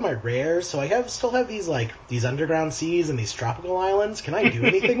still have my rares, so I still have these, like, these underground seas and these tropical islands. Can I do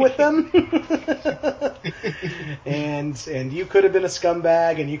anything with them? And you could have been a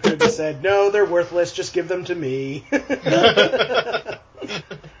scumbag, and you could have just said, "No, they're worthless, just give them to me."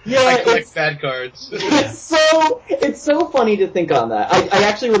 Yeah, I collect bad cards. It's so funny to think on that. I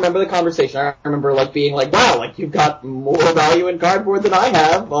actually remember the conversation. I remember, like, being like, "Wow, like, you've got more value in cardboard than I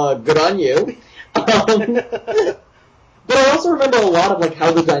have. Good on you." But I also remember a lot of, like,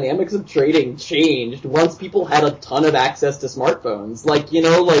 how the dynamics of trading changed once people had a ton of access to smartphones. Like, you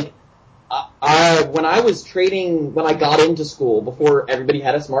know, like, when I was trading, when I got into school, before everybody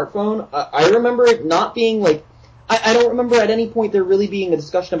had a smartphone, I remember it not being, like, I don't remember at any point there really being a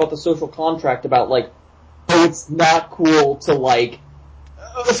discussion about the social contract about, like, oh, it's not cool to, like,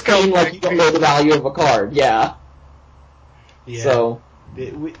 claim like you don't know the value of a card. Yeah. So.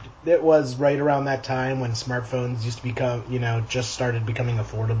 It was right around that time when smartphones used to become, just started becoming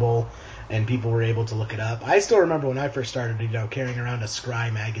affordable, and people were able to look it up. I still remember when I first started, carrying around a Scry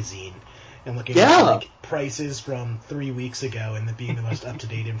magazine and looking at, like, prices from 3 weeks ago, and that being the most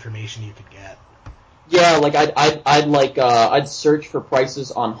up-to-date information you could get. Yeah, like I'd search for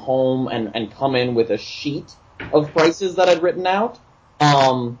prices on home and come in with a sheet of prices that I'd written out.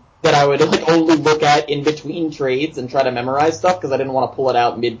 That I would, like, only look at in between trades and try to memorize stuff because I didn't want to pull it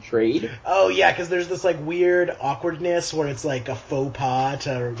out mid-trade. Oh, yeah, because there's this, like, weird awkwardness where it's, like, a faux pas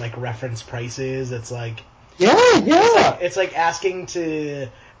to, like, reference prices. It's, like... Yeah. It's like asking to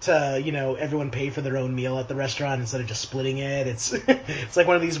everyone pay for their own meal at the restaurant instead of just splitting it. It's like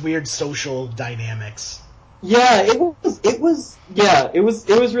one of these weird social dynamics. Yeah, it was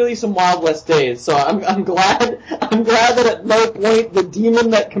really some Wild West days. So I'm glad that at no point the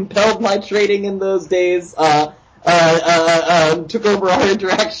demon that compelled my trading in those days took over our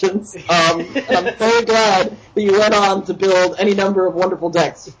interactions. And I'm very glad that you went on to build any number of wonderful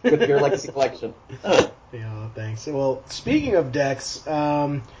decks with your Legacy collection. Yeah, thanks. Well, speaking of decks,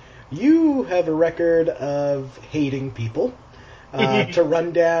 you have a record of hating people. To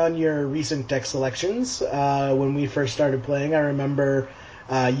run down your recent deck selections, when we first started playing, I remember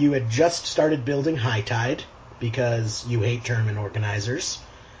you had just started building High Tide because you hate tournament organizers.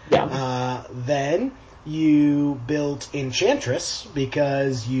 Yeah. Then you built Enchantress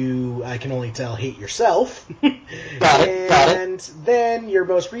because you, I can only tell, hate yourself. Got it. And then your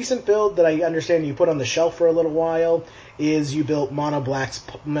most recent build that I understand you put on the shelf for a little while is you built Mono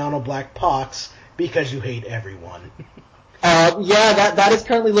Black Pox because you hate everyone. That is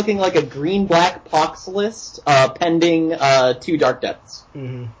currently looking like a green-black Pox list, pending 2 Dark Depths.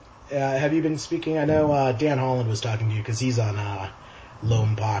 Mm-hmm. Have you been speaking? I know Dan Holland was talking to you because he's on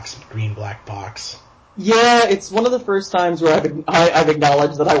Lone Pox, green-black Pox. Yeah, it's one of the first times where I've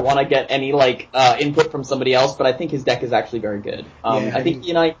acknowledged that I want to get any input from somebody else, but I think his deck is actually very good. I think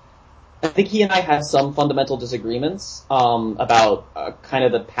he and I have some fundamental disagreements about kind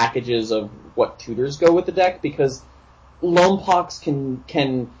of the packages of what tutors go with the deck, because Loampox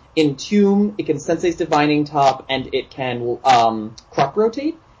can entomb, it can Sensei's Divining Top, and it can crop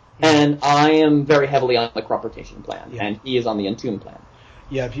rotate. And I am very heavily on the crop rotation plan, and he is on the entomb plan.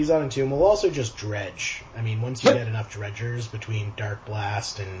 Yeah, if he's on Entomb, we'll also just dredge. I mean, once you get enough dredgers between Dark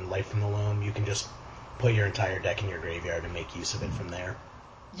Blast and Life from the Loam, you can just put your entire deck in your graveyard and make use of it from there.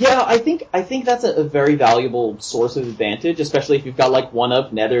 Yeah, I think that's a very valuable source of advantage, especially if you've got one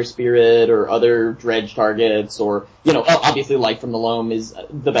of Nether Spirit or other dredge targets, or obviously Life from the Loam is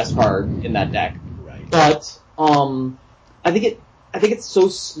the best card in that deck. Right. But I think it's so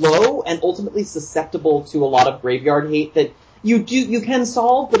slow and ultimately susceptible to a lot of graveyard hate that you can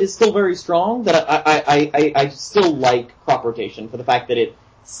solve, but it's still very strong, that I still like crop rotation for the fact that it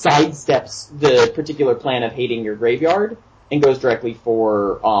sidesteps the particular plan of hating your graveyard and goes directly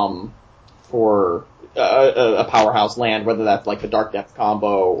for a powerhouse land, whether that's the Dark Depth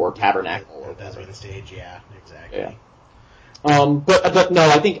combo or Tabernacle or that's on the stage, yeah, exactly. Yeah. But no,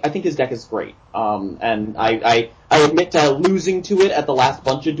 I think his deck is great. And I admit to losing to it at the last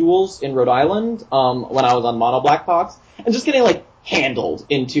bunch of duels in Rhode Island, when I was on Mono Black Fox, and just getting handled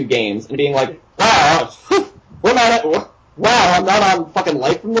in 2 games and being wow, I'm not on fucking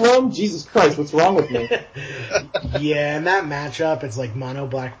Life from the Loam? Jesus Christ, what's wrong with me? Yeah, in that matchup, it's Mono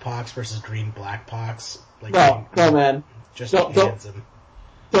Black Pox versus Green Black Pox. No, man. Just don't him.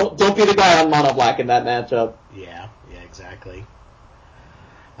 Don't be the guy on Mono Black in that matchup. Yeah, exactly.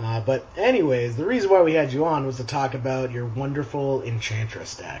 But anyways, the reason why we had you on was to talk about your wonderful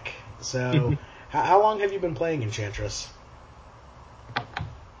Enchantress deck. So, how long have you been playing Enchantress?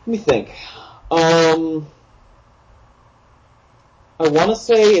 Let me think. I want to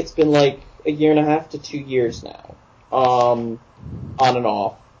say it's been 1.5 to 2 years now. On and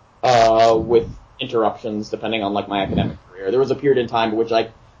off. With interruptions depending on my academic career. There was a period in time in which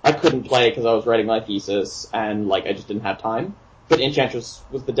I couldn't play because I was writing my thesis and I just didn't have time. But Enchantress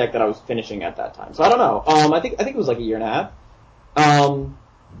was the deck that I was finishing at that time. So I don't know. I think it was 1.5 years.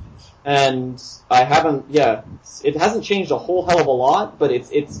 And I haven't, it hasn't changed a whole hell of a lot, but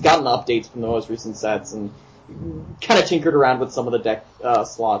it's gotten updates from the most recent sets and kind of tinkered around with some of the deck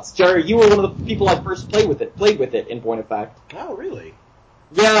slots. Jerry, you were one of the people I first played with it in point of fact. Oh, really?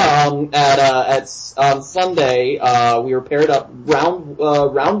 Yeah, on Sunday, we were paired up round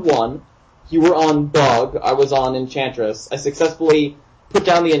 1. You were on Bug, I was on Enchantress. I successfully put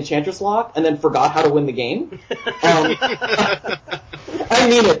down the Enchantress lock and then forgot how to win the game. I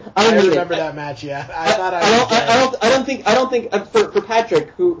mean it. I remember that match, yeah. I don't think for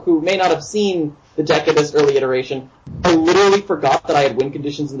Patrick, who may not have seen the deck at this early iteration, I literally forgot that I had win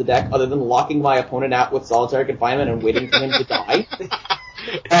conditions in the deck other than locking my opponent out with solitary confinement and waiting for him to die.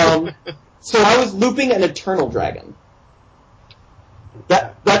 So I was looping an Eternal Dragon.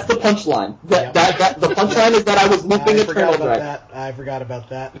 That's the punchline. The punchline is that I was looping Eternal Dragon. I forgot about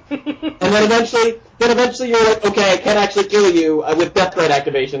that. And then eventually you're like, okay, I can't actually kill you with Death Threat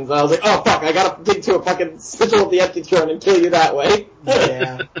activations. And I was like, oh fuck, I gotta dig to a fucking Sigil of the Empty Throne and kill you that way.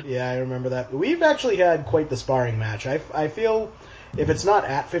 Yeah, I remember that. We've actually had quite the sparring match. I feel if it's not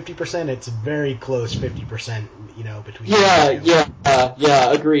at 50%, it's very close 50%, between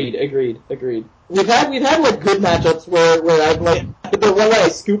Yeah, agreed. We've had good matchups where I've the one that I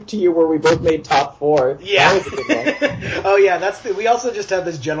scooped to you where we both made top 4. Yeah. That was a good one. Oh yeah, we also just have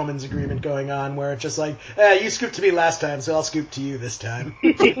this gentleman's agreement going on where it's just you scooped to me last time, so I'll scoop to you this time.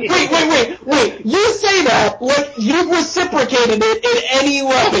 Wait, you say that like you've reciprocated it in any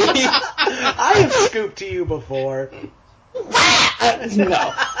way. I have scooped to you before.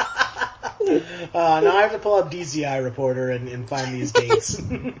 No. Now I have to pull up DCI Reporter and find these dates.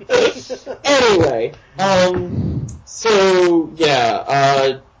 Anyway,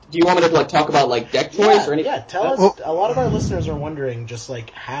 do you want me to talk about deck choice or anything? Yeah, tell us. A lot of our listeners are wondering just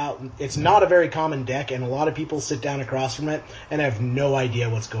how it's not a very common deck, and a lot of people sit down across from it and have no idea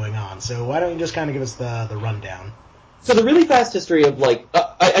what's going on. So why don't you just kind of give us the rundown? So the really fast history of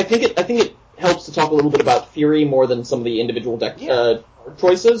I think it helps to talk a little bit about Fury more than some of the individual deck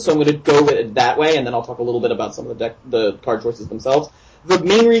choices. So I'm going to go with it that way, and then I'll talk a little bit about some of the card choices themselves. The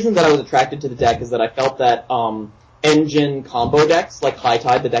main reason that I was attracted to the deck is that I felt that engine combo decks, like High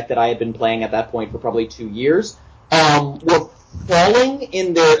Tide, the deck that I had been playing at that point for probably 2 years, were falling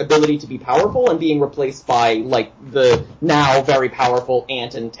in their ability to be powerful and being replaced by the now very powerful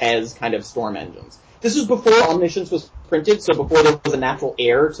Ant and Tez kind of storm engines. this was before Omniscience was printed, so before there was a natural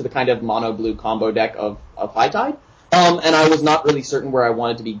heir to the kind of mono-blue combo deck of High Tide. And I was not really certain where I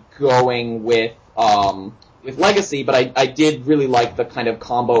wanted to be going with Legacy, but I did really like the kind of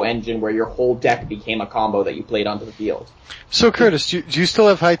combo engine where your whole deck became a combo that you played onto the field. So Curtis, do you still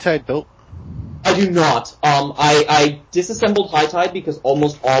have High Tide built? I do not. I disassembled High Tide because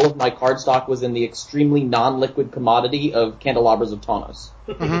almost all of my card stock was in the extremely non-liquid commodity of Candelabras of Tawnos.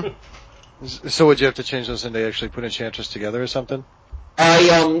 Mm-hmm. So would you have to change those and they actually put Enchantress together or something?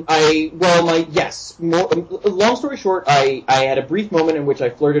 Long story short, I had a brief moment in which I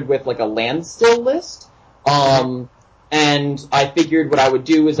flirted with like a land still list. And I figured what I would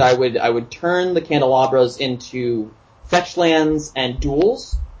do is I would turn the Candelabras into fetch lands and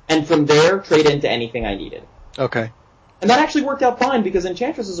duels, and from there trade into anything I needed. Okay. And that actually worked out fine because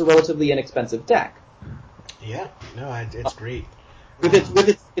Enchantress is a relatively inexpensive deck. Yeah, no, it's great. With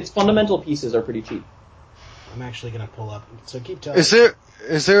its fundamental pieces are pretty cheap. I'm actually gonna pull up. So keep telling.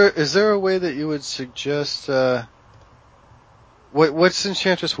 Is there a way that you would suggest? What's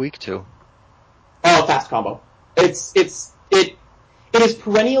Enchantress weak to? Oh, fast combo. It is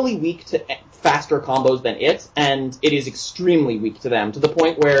perennially weak to faster combos than it, and it is extremely weak to them, to the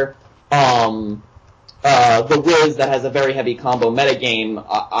point where the Wiz that has a very heavy combo metagame,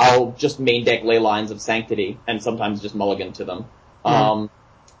 I'll just main deck Ley Lines of Sanctity, and sometimes just mulligan to them. Mm-hmm.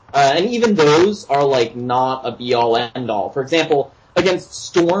 And even those are like not a be-all end-all. For example, against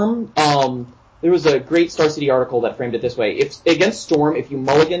Storm, there was a great Star City article that framed it this way. Against Storm, if you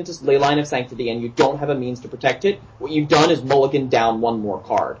mulligan to Ley Line of Sanctity and you don't have a means to protect it, what you've done is mulligan down one more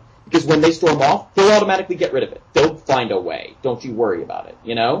card. Because when they storm off, they'll automatically get rid of it. They'll find a way. Don't you worry about it,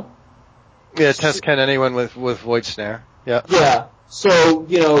 you know? Yeah, test can anyone with Void Snare. Yeah. Yeah. So,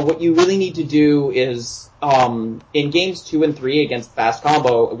 what you really need to do is, in games 2 and 3 against fast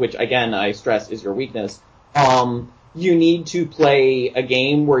combo, which again, I stress is your weakness, you need to play a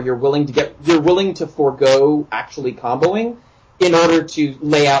game where you're willing to forego actually comboing in order to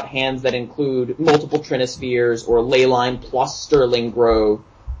lay out hands that include multiple Trinispheres or Leyline plus Sterling Grove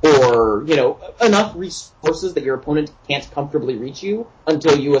or, enough resources that your opponent can't comfortably reach you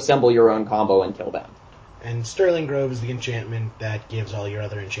until you assemble your own combo and kill them. And Sterling Grove is the enchantment that gives all your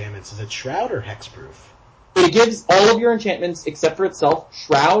other enchantments. Is it Shroud or Hexproof? It gives all of your enchantments, except for itself,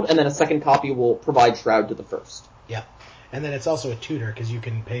 Shroud, and then a second copy will provide Shroud to the first. Yeah. And then it's also a tutor, because you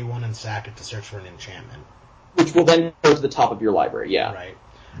can pay one and sack it to search for an enchantment. Which will then go to the top of your library, yeah. Right.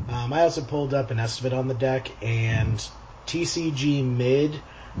 I also pulled up an estimate on the deck, and TCG Mid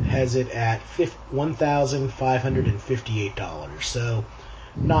has it at $1,558. So,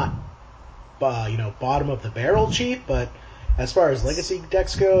 not, bottom of the barrel cheap, but as far as legacy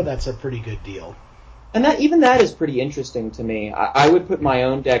decks go, that's a pretty good deal. And that is pretty interesting to me. I would put my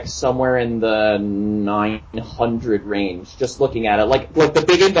own deck somewhere in the 900 range, just looking at it. Like the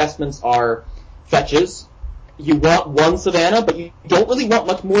big investments are fetches. You want one Savannah, but you don't really want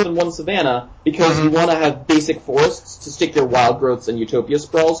much more than one Savannah, because you want to have basic forests to stick your Wild Growths and Utopia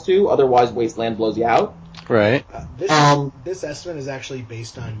Sprawls to, otherwise Wasteland blows you out. Right. This estimate is actually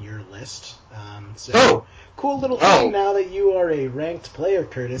based on your list. Cool little thing now that you are a ranked player,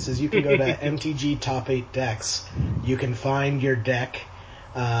 Curtis, is you can go to MTG Top 8 Decks. You can find your deck,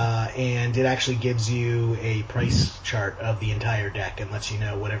 and it actually gives you a price chart of the entire deck and lets you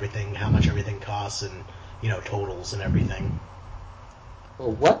know how much everything costs, and totals and everything.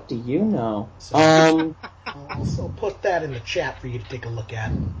 Well, what do you know? So, I'll also put that in the chat for you to take a look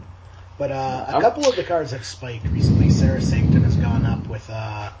at. But a couple of the cards have spiked recently. Sarah Sanctum has gone up with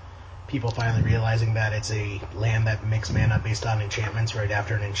people finally realizing that it's a land that makes mana based on enchantments right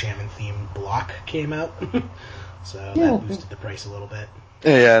after an enchantment-themed block came out. So that boosted the price a little bit.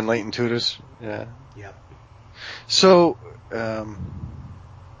 Yeah, and latent tutors. Yeah. Yep. So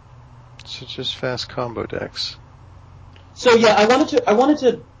just fast combo decks. So yeah, I wanted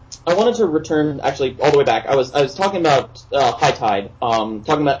to return actually all the way back. I was talking about High Tide,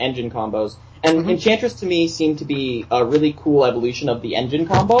 talking about engine combos, and Enchantress to me seemed to be a really cool evolution of the engine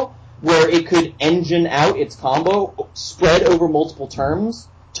combo, where it could engine out its combo, spread over multiple turns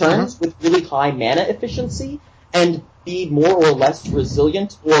with really high mana efficiency, and be more or less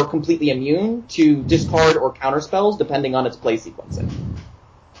resilient or completely immune to discard or counter spells depending on its play sequencing.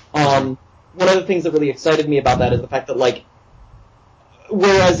 One of the things that really excited me about that is the fact that, like,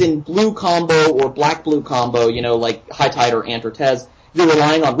 whereas in blue combo or black-blue combo, like High Tide or Ant or Tez, you're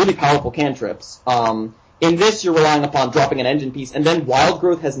relying on really powerful cantrips. In this, you're relying upon dropping an engine piece, and then Wild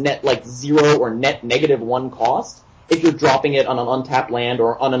Growth has net, 0 or net -1 cost if you're dropping it on an untapped land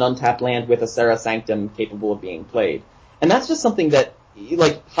or on an untapped land with a Sarah Sanctum capable of being played. And that's just something that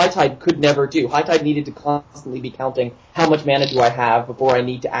like High Tide could never do. High Tide needed to constantly be counting how much mana do I have before I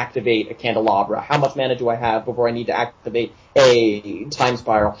need to activate a Candelabra? How much mana do I have before I need to activate a Time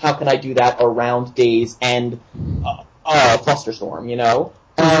Spiral? How can I do that around Daze and Flusterstorm, you know?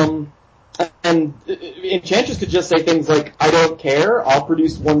 And Enchantress could just say things like, I don't care, I'll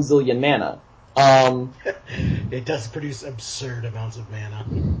produce 1 zillion mana. It does produce absurd amounts of mana.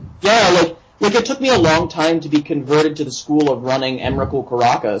 Yeah, like it took me a long time to be converted to the school of running Emrakul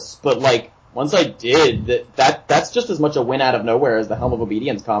Karakas, but like, once I did, that's just as much a win out of nowhere as the Helm of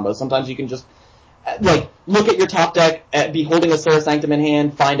Obedience combo. Sometimes you can just, like, look at your top deck, be holding a Serra Sanctum in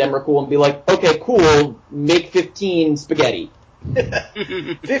hand, find Emrakul, and be like, okay, cool, make 15 spaghetti.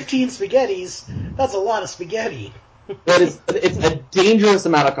 15 spaghettis? That's a lot of spaghetti. It's a dangerous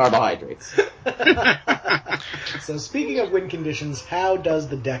amount of carbohydrates. So speaking of win conditions, how does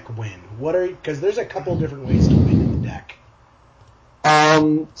the deck win? Because there's a couple different ways to win in the deck.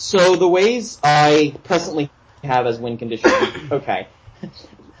 So the ways I presently have as win conditions, okay.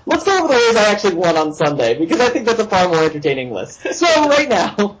 Let's go over the ways I actually won on Sunday, because I think that's a far more entertaining list. So right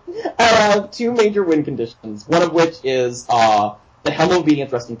now, I have 2 major win conditions, one of which is, the Helm of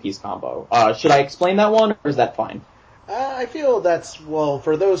Obedience Rest in Peace combo. Should I explain that one, or is that fine? I feel that's, well,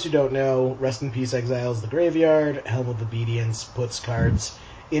 for those who don't know, Rest in Peace exiles the graveyard, Helm of Obedience puts cards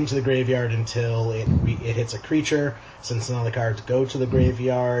into the graveyard until it hits a creature. Since none of the cards go to the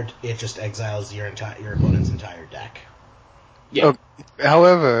graveyard, it just exiles your opponent's entire deck. Yeah.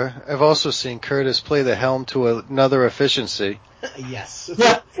 However, I've also seen Curtis play the Helm to another efficiency. Yes.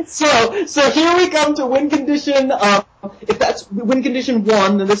 Yeah. So here we come to win condition, if that's win condition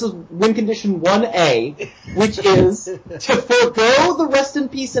 1, then this is win condition 1A, which is to forego the Rest in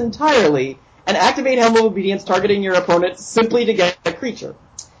Peace entirely and activate Helm of Obedience targeting your opponent simply to get a creature.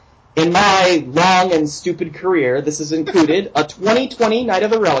 In my long and stupid career, this has included a 2020 Knight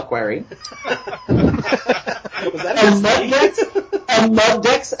of the Reliquary, Was that a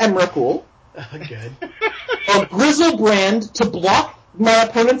Muddex Emrakul, good. a Grizzlebrand to block my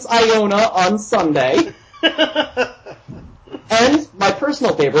opponent's Iona on Sunday, and my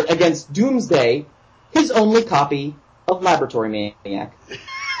personal favorite against Doomsday, his only copy of Laboratory Maniac.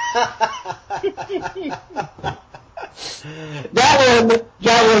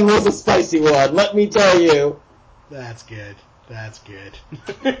 That one was a spicy one, let me tell you. That's good.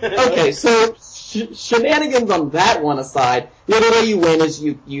 Okay, so shenanigans on that one aside, the other way you win is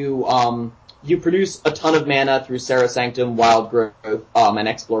you produce a ton of mana through Serra Sanctum, Wild Growth, and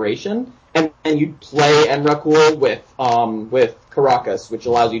Exploration, and you play Emrakul with Karakas, which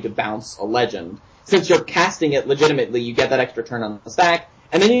allows you to bounce a legend. Since you're casting it legitimately, you get that extra turn on the stack,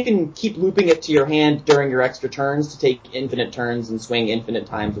 and then you can keep looping it to your hand during your extra turns to take infinite turns and swing infinite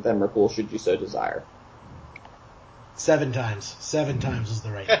times with Emrakul should you so desire. 7 times. 7 times is the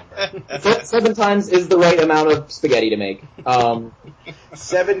right number. 7 times is the right amount of spaghetti to make.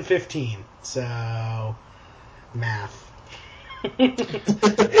 715. So, math.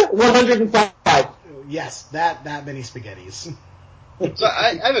 105. Yes, that many spaghettis. So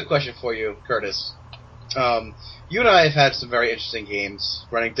I have a question for you, Curtis. You and I have had some very interesting games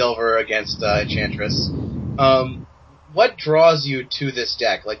running Delver against Enchantress. What draws you to this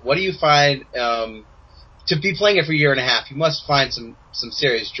deck? Like, what do you find to be playing it for a year and a half? You must find some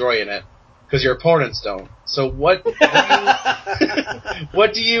serious joy in it because your opponents don't. So what do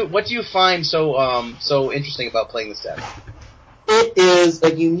you find so interesting about playing this deck? It is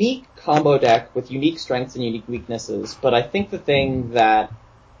a unique combo deck with unique strengths and unique weaknesses, but I think the thing that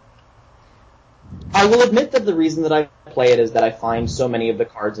I will admit that the reason that I play it is that I find so many of the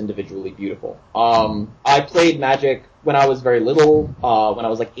cards individually beautiful. I played Magic when I was very little, when I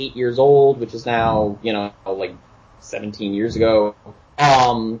was like 8 years old, which is now, like 17 years ago.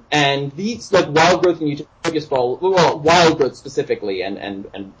 And these, like, Wild Growth and Utopia Sprawl, well, Wild Growth specifically, and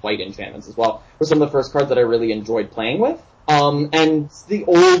White Enchantments as well, were some of the first cards that I really enjoyed playing with. And the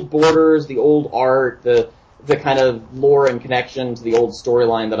old borders, the old art, the kind of lore and connection to the old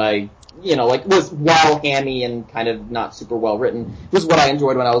storyline that I, was wild hammy and kind of not super well written, was what I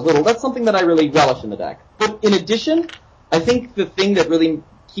enjoyed when I was little. That's something that I really relish in the deck. But in addition, I think the thing that really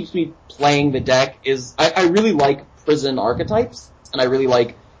keeps me playing the deck is I really like prison archetypes, and I really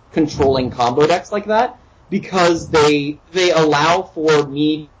like controlling combo decks like that, because they allow for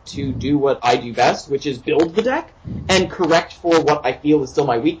me to do what I do best, which is build the deck, and correct for what I feel is still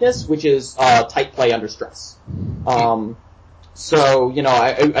my weakness, which is tight play under stress. So,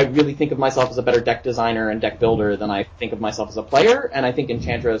 I really think of myself as a better deck designer and deck builder than I think of myself as a player, and I think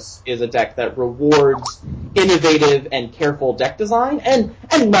Enchantress is a deck that rewards innovative and careful deck design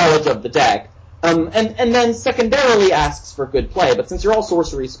and knowledge of the deck And then secondarily asks for good play, but since you're all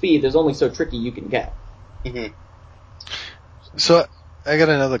sorcery speed, there's only so tricky you can get. Mm-hmm. So, I got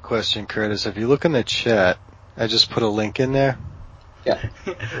another question, Curtis. If you look in the chat, I just put a link in there. Yeah.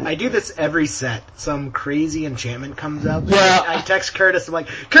 I do this every set. Some crazy enchantment comes up. Yeah. I text Curtis. I'm like,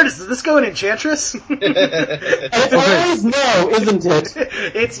 Curtis, does this go in Enchantress? It's always no, isn't it?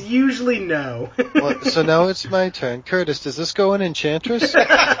 It's usually no. Well, so now it's my turn. Curtis, does this go in Enchantress?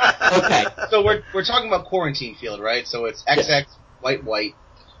 Okay. So we're talking about Quarantine Field, right? So it's XX, white,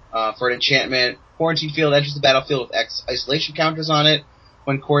 for an enchantment. Quarantine Field enters the battlefield with X isolation counters on it.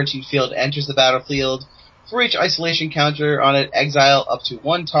 When Quarantine Field enters the battlefield, for each isolation counter on it, exile up to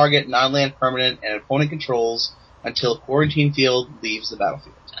one target non-land permanent and opponent controls until Quarantine Field leaves the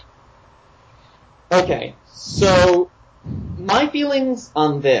battlefield. Okay, so my feelings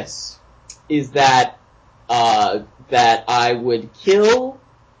on this is that that I would kill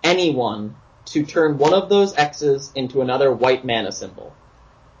anyone to turn one of those X's into another white mana symbol.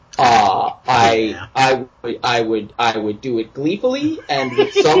 I would do it gleefully and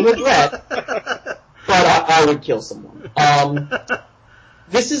with some regret, but I would kill someone.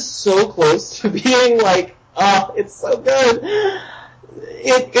 This is so close to being like, it's so good.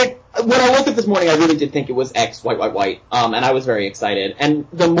 When I woke up this morning, I really did think it was X, white, and I was very excited. And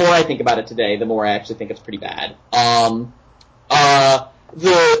the more I think about it today, the more I actually think it's pretty bad.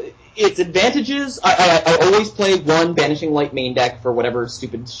 Its advantages, I always play one Banishing Light main deck for whatever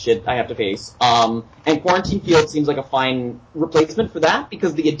stupid shit I have to face. And Quarantine Field seems like a fine replacement for that,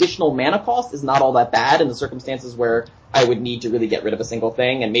 because the additional mana cost is not all that bad in the circumstances where I would need to really get rid of a single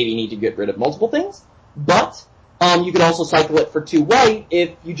thing, and maybe need to get rid of multiple things. But, you can also cycle it for 2 white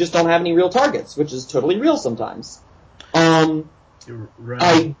if you just don't have any real targets, which is totally real sometimes.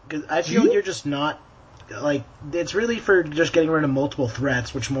 Right. I feel you're just not... Like, it's really for just getting rid of multiple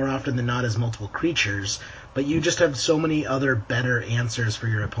threats, which more often than not is multiple creatures, but you just have so many other better answers for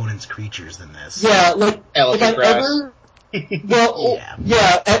your opponent's creatures than this. Yeah, like, Elephant if I grass. ever... Well,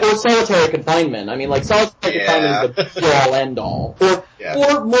 yeah, or solitary confinement. I mean, like, solitary confinement is the be-all, end-all. Or,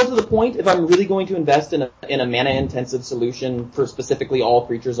 more to the point, if I'm really going to invest in a mana-intensive solution for specifically all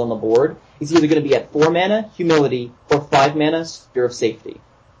creatures on the board, it's either going to be at 4 mana, Humility, or 5 mana, Sphere of Safety.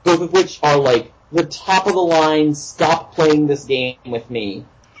 Both of which are, like, the top of the line, stop playing this game with me.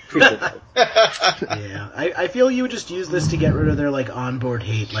 Yeah, I feel you would just use this to get rid of their, like, onboard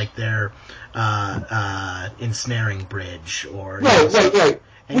hate, like their, ensnaring bridge, or... Right.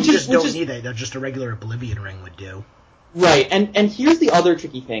 And you just don't need that, just a regular Oblivion Ring would do. Right, and here's the other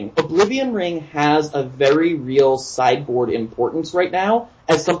tricky thing. Oblivion Ring has a very real sideboard importance right now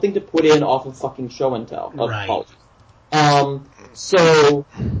as something to put in off of fucking show and tell. Right. So,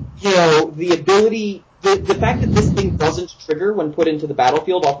 you know, the ability, the fact that this thing doesn't trigger when put into the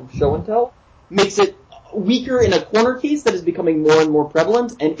battlefield off of show and tell makes it weaker in a corner case that is becoming more and more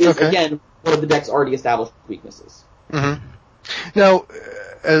prevalent and is, again, one of the deck's already established weaknesses. Mm-hmm. Now,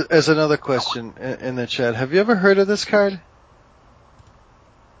 as another question in the chat, have you ever heard of this card?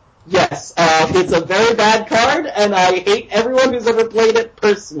 Yes, it's a very bad card, and I hate everyone who's ever played it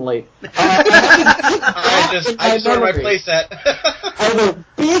personally. I just ordered my playset. I have a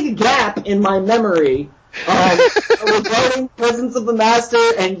big gap in my memory regarding Presence of the Master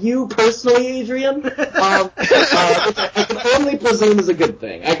and you personally, Adrian, which I can only presume is a good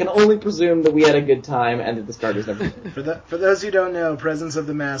thing. I can only presume that we had a good time and that this card is never... For those who don't know, Presence of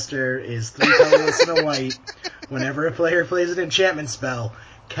the Master is 3 colorless and a white. Whenever a player plays an enchantment spell,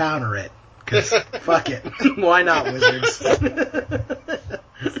 counter it. Because, fuck it. Why not, Wizards?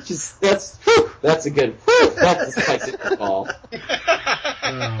 That's a good, that's a spicy ball.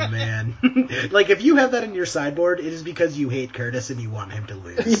 Oh, man. Like, if you have that in your sideboard, it is because you hate Curtis and you want him to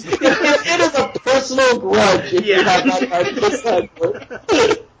lose. It is a personal grudge if you have that card in your sideboard.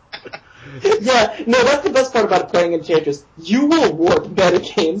 Yeah, no, that's the best part about playing Enchantress. You will warp meta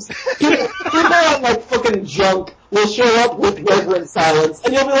games. People on, like, fucking junk will show up with reverent silence,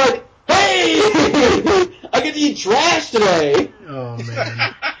 and you'll be like, hey! I get to eat trash today! Oh,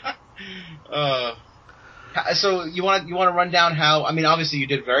 man. So you want to run down how? I mean, obviously you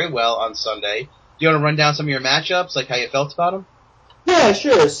did very well on Sunday. Do you want to run down some of your matchups, like how you felt about them? Yeah,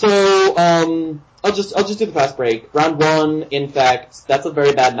 sure. So, I'll just do the fast break. Round 1, Infect. That's a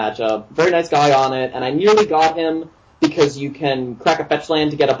very bad matchup. Very nice guy on it, and I nearly got him because you can crack a fetch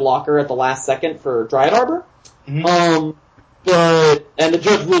land to get a blocker at the last second for Dryad Arbor. Mm-hmm. And the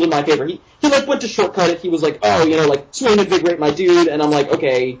judge ruled in my favor. He like went to shortcut it. He was like, oh, you know, like swing invigorate my dude, and I'm like,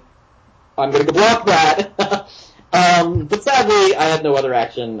 okay, I'm gonna go block that. But sadly, I had no other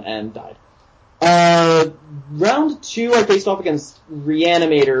action and died. round 2, I faced off against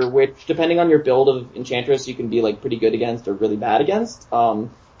Reanimator, which, depending on your build of Enchantress, you can be, like, pretty good against or really bad against,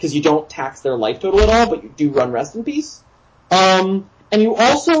 because you don't tax their life total at all, but you do run Rest in Peace. And you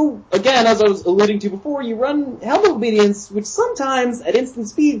also, again, as I was alluding to before, you run Helm of Obedience, which sometimes, at instant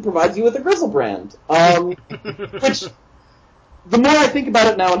speed, provides you with a Grizzlebrand. Which, the more I think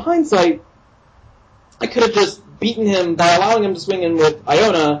about it now in hindsight, I could have just beaten him by allowing him to swing in with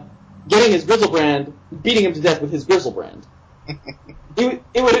Iona, getting his Grizzlebrand, beating him to death with his Grizzlebrand. It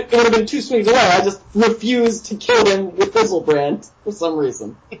would have been 2 swings away. I just refused to kill him with Grizzlebrand for some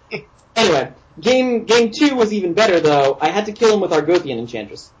reason. Anyway, game 2 was even better though. I had to kill him with Argothian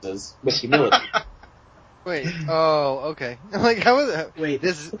Enchantresses with Humility. Wait, okay. Like, how is that? Wait.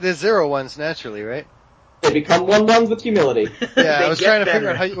 There's 0-1s naturally, right? They become 1/1s with Humility. Yeah, I was get trying to better.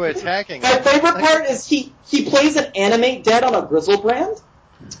 figure out how you were attacking. My favorite part is he plays an Animate Dead on a Grizzlebrand,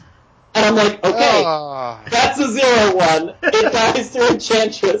 and I'm like, okay, that's a 0/1. It dies to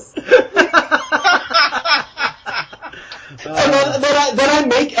Enchantress. And then I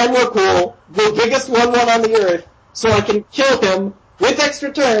make Emrakul the biggest 1/1 on the earth, so I can kill him with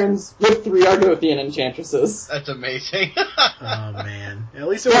extra turns with 3 Argothian Enchantresses. That's amazing. Oh man. At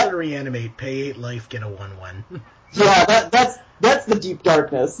least it wasn't Reanimate. Pay 8 life, get a 1/1. Yeah, that's the deep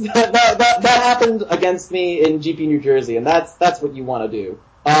darkness. That happened against me in GP New Jersey, and that's what you want to do.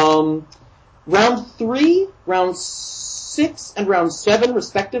 Round 3, round 6, and round 7,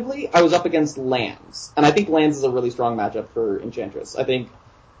 respectively, I was up against Lands, and I think Lands is a really strong matchup for Enchantress. I mean,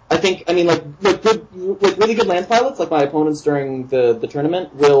 really good Lands pilots, like my opponents during the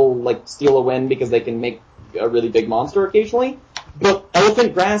tournament, will, like, steal a win because they can make a really big monster occasionally. But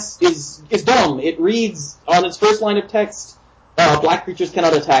Elephant Grass is dumb. It reads, on its first line of text, black creatures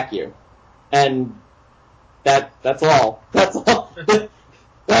cannot attack you. And that's all. That's all.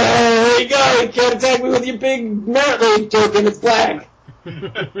 There you go, you can't attack me with your big merit range token, it's black.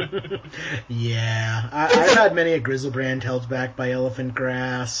 Yeah, I've had many a Grizzlebrand held back by Elephant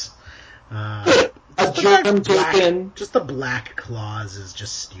Grass. A germ token. Just the black claws is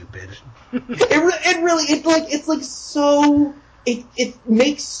just stupid. It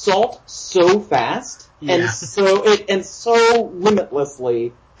makes salt so fast, Yeah. and so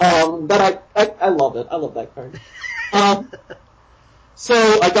limitlessly, that I love it. I love that card. So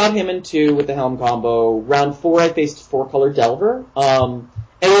I got him in 2 with the Helm combo. Round 4 I faced 4-color Delver. And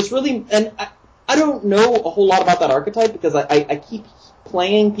it was really, and I don't know a whole lot about that archetype because I keep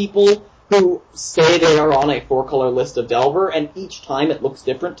playing people who say they are on a 4-color list of Delver, and each time it looks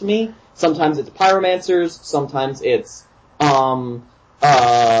different to me. Sometimes it's Pyromancers, sometimes it's Death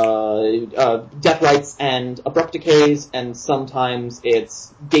Rites and Abrupt Decays, and sometimes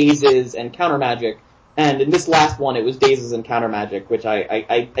it's Dazes and Counter Magic. And in this last one, it was Dazes and Counter Magic, which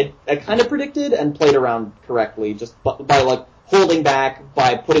I kind of predicted and played around correctly, just by like holding back,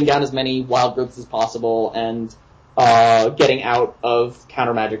 by putting down as many wild growths as possible, and getting out of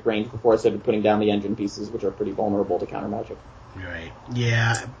Counter Magic range before I started putting down the engine pieces, which are pretty vulnerable to Counter Magic. Right.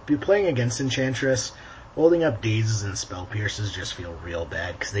 Yeah, playing against Enchantress, holding up Dazes and Spell Pierces just feel real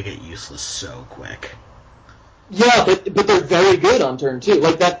bad because they get useless so quick. Yeah, but they're very good on turn 2.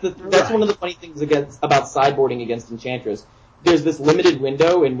 Like that's Right. one of the funny things about sideboarding against Enchantress. There's this limited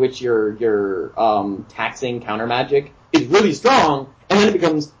window in which your taxing counter magic is really strong, and then it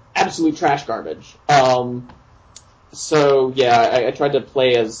becomes absolute trash garbage. So yeah, I tried to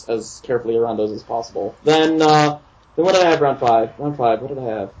play as carefully around those as possible. Then what did I have round 5? Round 5, what did I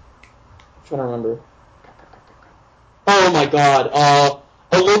have? I'm trying to remember. Oh my god,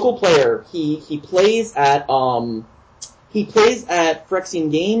 a local player, he plays at Phyrexian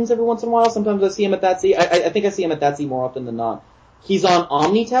Games every once in a while. Sometimes I see him at that sea. I think I see him at that sea more often than not. He's on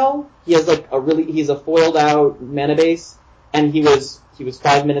Omnitel. He has like he's a foiled out mana base, and he was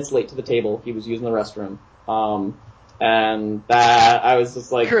 5 minutes late to the table. He was using the restroom. And that, I was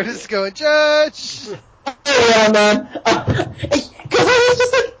just like, Curtis going, Judge! yeah, man. Cause I was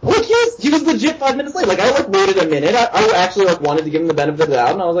just like he was legit 5 minutes late. Like, I like waited a minute. I actually like wanted to give him the benefit of the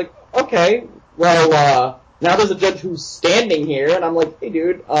doubt, and I was like, okay, well, now there's a judge who's standing here, and I'm like, hey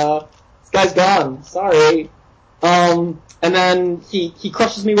dude, this guy's gone. Sorry. And then he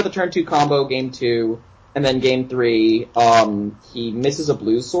crushes me with a turn 2 combo, game 2, and then game 3, he misses a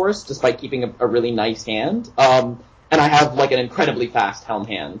blues source despite keeping a really nice hand. And I have like an incredibly fast Helm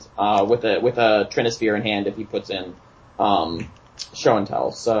hand, with a Trinisphere in hand if he puts in, Show and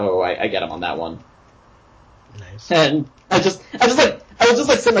Tell. So I get him on that one. Nice. And I was just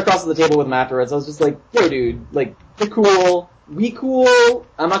like sitting across the table with him afterwards. I was just like, yo dude, like, you're cool. we cool.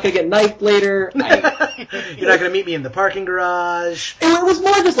 I'm not gonna get knifed later. You're not gonna meet me in the parking garage. It was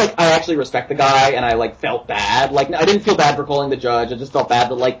more just like, I actually respect the guy, and I, like, felt bad. Like, I didn't feel bad for calling the judge, I just felt bad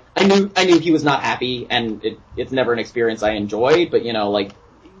that, like, I knew he was not happy, and it's never an experience I enjoyed, but, you know, like,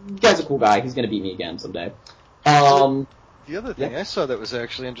 the guy's a cool guy, he's gonna beat me again someday. The other thing I saw that was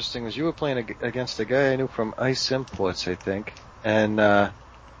actually interesting was you were playing against a guy I knew from Ice Imports, I think, and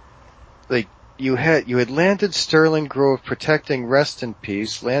like you had landed Sterling Grove, protecting Rest in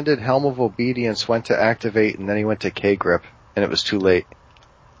Peace, landed Helm of Obedience, went to activate, and then he went to K-Grip, and it was too late.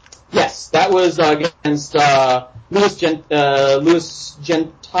 Yes, that was against Louis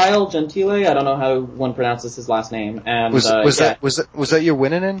Gentile. I don't know how one pronounces his last name. And was that your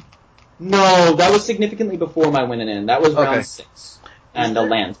winning in? No, that was significantly before my winning in. That was round 6 and a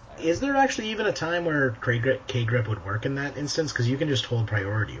land. Is there actually even a time where K-Grip would work in that instance? Because you can just hold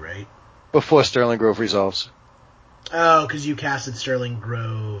priority, right? Before Sterling Grove resolves. Oh, because you casted Sterling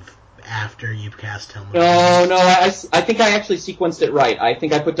Grove after you cast Helm. No, I think I actually sequenced it right. I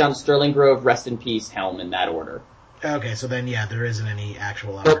think I put down Sterling Grove, Rest in Peace, Helm in that order. Okay, so then there isn't any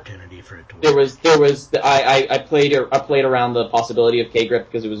actual opportunity for it to work. I played around the possibility of K-Grip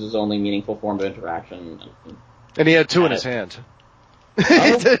because it was his only meaningful form of interaction. And he had 2 in his hand.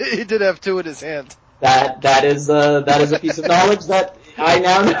 Oh. He did have 2 in his hand. That is a piece of knowledge that I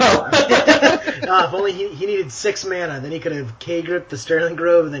now know. If only he needed 6 mana, then he could have K-Gripped the Sterling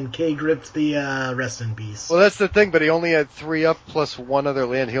Grove and then K-Gripped the Rest in Peace. Well, that's the thing, but he only had 3 up plus 1 other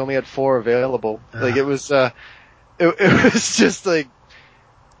land. He only had 4 available. Like, it was, it was just like,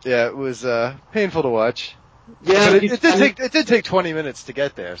 yeah, it was, painful to watch. Yeah, but it did take 20 minutes to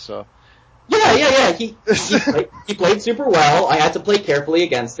get there, so. Yeah. He played super well. I had to play carefully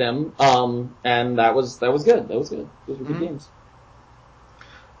against him. And that was good. Those were good games.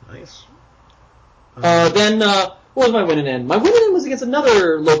 Nice. Then, what was my winning in? My winning in was against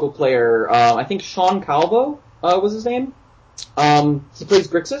another local player, I think Sean Calvo, was his name. He plays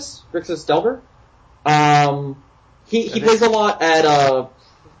Grixis Delver. He plays a lot at,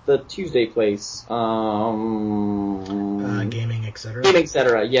 the Tuesday place, Gaming, etc. Gaming,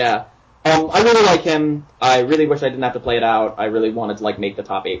 etc., yeah. I really like him. I really wish I didn't have to play it out. I really wanted to, like, make the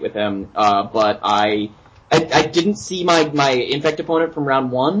top 8 with him. But I didn't see my Infect opponent from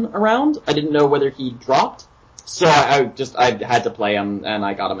round 1 around. I didn't know whether he dropped. So I had to play him, and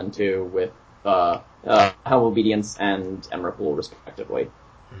I got him in 2 with, Helm of Obedience and Merfolk, respectively.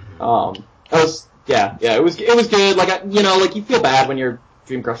 It was good. Like, you feel bad when you're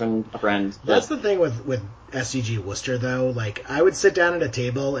dream crushing a friend. That's the thing with SCG Worcester, though. Like, I would sit down at a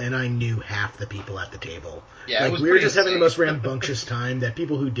table, and I knew half the people at the table. Yeah, like, we were just having the most rambunctious time that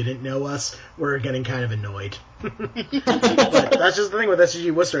people who didn't know us were getting kind of annoyed. But that's just the thing with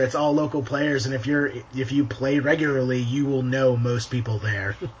SCG Worcester. It's all local players, and if you play regularly, you will know most people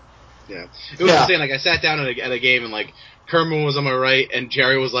there. Yeah. It was insane. Like, I sat down at a game, and, like, Kerman was on my right, and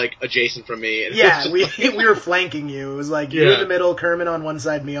Jerry was, like, adjacent from me. And we were flanking you. It was like, you in the middle, Kerman on one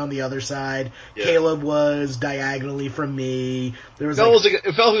side, me on the other side. Yeah. Caleb was diagonally from me. There was it felt like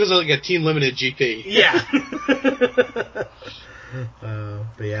it was like a team limited GP. Yeah.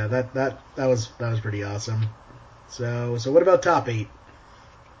 But yeah, that was pretty awesome. So what about top 8?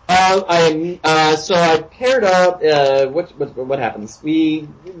 So I paired up, what happens? We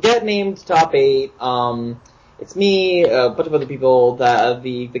get named top 8, it's me, a bunch of other people,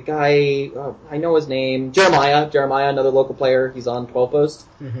 the guy, I know his name, Jeremiah, another local player, he's on 12 Post.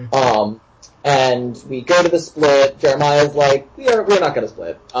 Mm-hmm. And we go to the split, Jeremiah's like, we're not gonna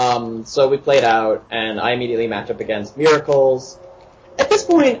split. So we played out, and I immediately match up against Miracles. At this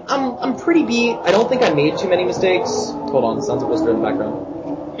point, I'm pretty beat, I don't think I made too many mistakes. Hold on, sounds like Worcester in the background.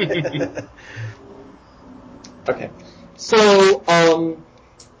 Okay. So,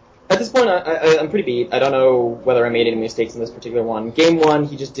 at this point, I'm pretty beat. I don't know whether I made any mistakes in this particular one. Game 1,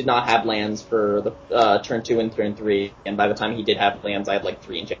 he just did not have lands for the turn 2 and turn 3, and by the time he did have lands, I had like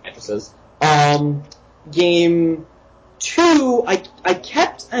 3 Enchantresses. Game 2, I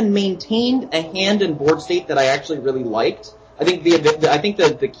kept and maintained a hand and board state that I actually really liked. I think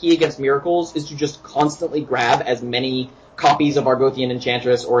the key against Miracles is to just constantly grab as many copies of Argothian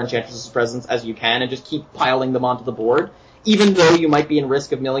Enchantress or Enchantress's Presence as you can and just keep piling them onto the board. Even though you might be in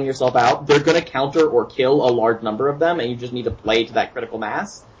risk of milling yourself out, they're gonna counter or kill a large number of them, and you just need to play to that critical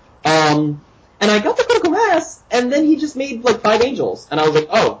mass. And I got the critical mass, and then he just made like 5 angels, and I was like,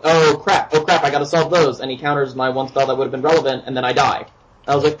 oh crap, I gotta solve those, and he counters my one spell that would have been relevant, and then I die.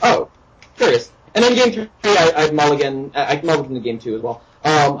 I was like, oh, curious. And then game 3, I mulliganed the game 2 as well.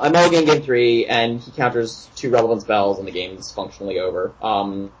 I mulligan game 3, and he counters 2 relevant spells, and the game's functionally over.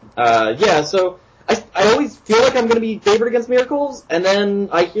 So, I always feel like I'm going to be favored against Miracles, and then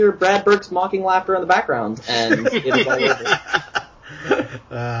I hear Brad Burke's mocking laughter in the background, and it is all over.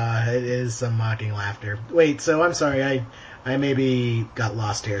 It is some mocking laughter. Wait, so I'm sorry, I maybe got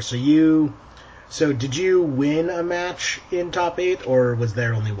lost here. So did you win a match in Top 8, or was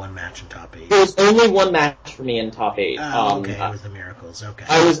there only one match in Top 8? There was only one match for me in Top 8. Okay, it was the Miracles, okay.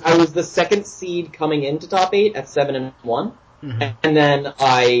 I was the second seed coming into Top 8 at 7-1. Mm-hmm. And then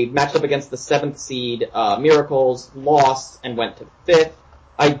I matched up against the 7th seed, Miracles, lost, and went to 5th.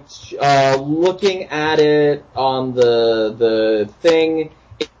 Looking at it on the thing,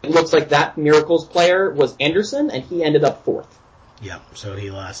 it looks like that Miracles player was Anderson, and he ended up 4th. Yep, so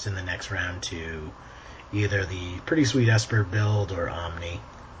he lost in the next round to either the Pretty Sweet Esper build or Omni.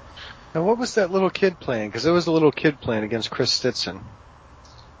 Now, what was that little kid playing? Because there was a little kid playing against Chris Stitson.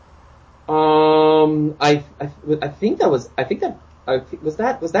 I think was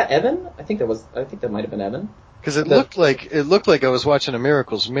that Evan? I think that might have been Evan. Because it looked like I was watching a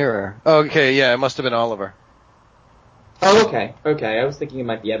Miracles mirror. Oh, okay, yeah, it must have been Oliver. Oh, okay. I was thinking it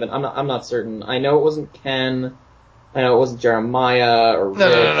might be Evan. I'm not certain. I know it wasn't Ken. I know it wasn't Jeremiah or Rick.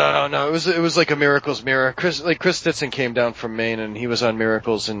 No. It was like a Miracles mirror. Chris Stitson came down from Maine and he was on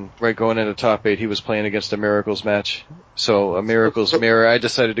Miracles, and right going into Top 8 he was playing against a Miracles match. So a Miracles mirror. I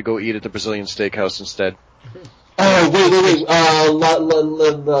decided to go eat at the Brazilian Steakhouse instead. Oh wait.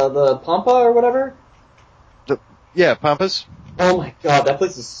 The Pampa or whatever. Yeah, Pampas. Oh my god, that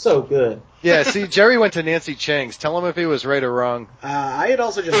place is so good. Yeah, see, Jerry went to Nancy Chang's. Tell him if he was right or wrong. I had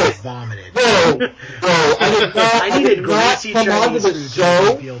also just vomited. I needed greasy Chinese food to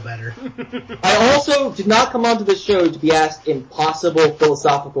make me feel better. I also did not come onto the show to be asked impossible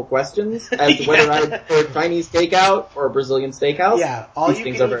philosophical questions as to whether I would prefer Chinese takeout or Brazilian steakhouse. Yeah, all you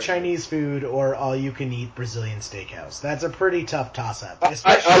can eat Chinese food or all you can eat Brazilian steakhouse. That's a pretty tough toss-up,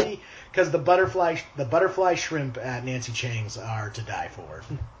 especially because the butterfly shrimp at Nancy Chang's are to die for.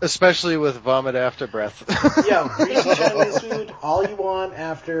 Especially with vomit after breath. Yeah, greasy Chinese food, all you want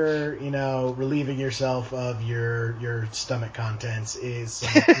after, relieving yourself of your stomach contents is some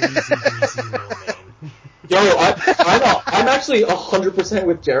greasy lo mein. Yo, I'm actually 100%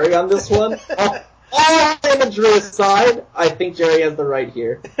 with Jerry on this one. All imagery aside, I think Jerry has the right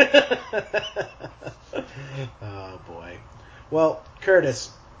here. Oh boy. Well,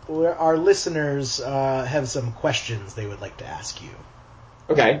 Curtis, our listeners have some questions they would like to ask you.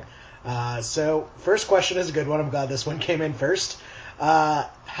 Okay. So, first question is a good one. I'm glad this one came in first.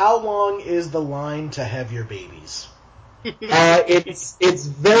 How long is the line to have your babies? It's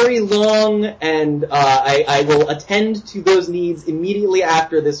very long, and I will attend to those needs immediately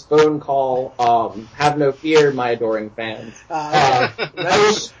after this phone call. Have no fear, my adoring fans.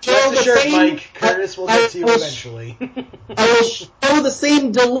 Rest assured, Mike, Curtis will get to you eventually. I will show the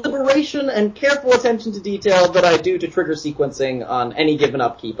same deliberation and careful attention to detail that I do to trigger sequencing on any given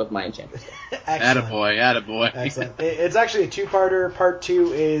upkeep of my Enchanted. Attaboy. Excellent. It's actually a two-parter. Part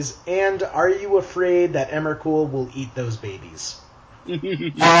 2 is, and are you afraid that Emrakul will eat those babies?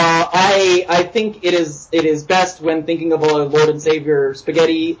 I think it is best when thinking of a Lord and Savior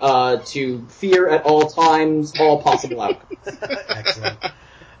spaghetti to fear at all times all possible outcomes. Excellent.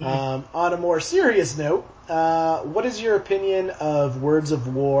 On a more serious note, what is your opinion of Words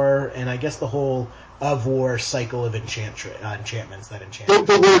of War and I guess the whole of war cycle of enchantments that enchant?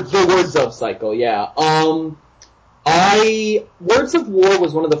 The Words of cycle, yeah. Words of War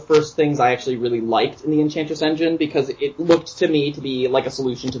was one of the first things I actually really liked in the Enchantress engine because it looked to me to be like a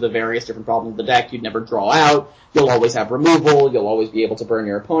solution to the various different problems of the deck. You'd never draw out, you'll always have removal, you'll always be able to burn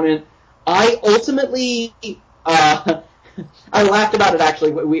your opponent. I ultimately, I laughed about it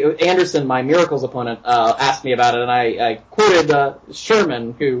actually. Anderson, my Miracles opponent, asked me about it, and I quoted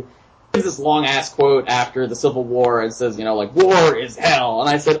Sherman, who gives this long-ass quote after the Civil War and says, war is hell. And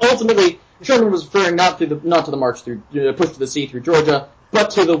I said, ultimately, Sherman was referring not to the march through, push to the sea through Georgia,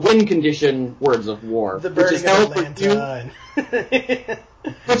 but to the win condition Words of War, which is hell for you,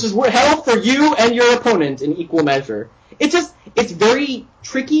 which is hell for you and your opponent in equal measure. It's very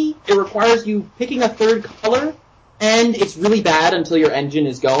tricky. It requires you picking a third color, and it's really bad until your engine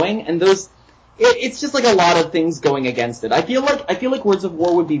is going, and it's just like a lot of things going against it. I feel like Words of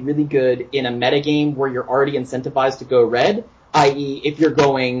War would be really good in a metagame where you're already incentivized to go red, i.e. if you're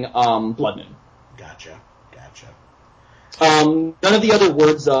going Blood Moon. Gotcha. None of the other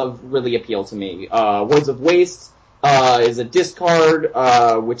Words of really appeal to me. Words of Waste is a discard,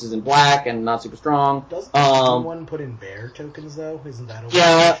 which is in black and not super strong. Doesn't anyone put in bear tokens though? Isn't that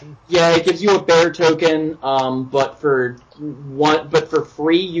a Yeah, it gives you a bear token, but for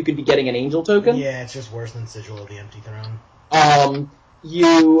free you could be getting an angel token. Yeah, it's just worse than Sigil of the Empty Throne.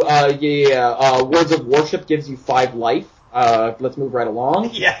 Words of Worship gives you 5 life. Let's move right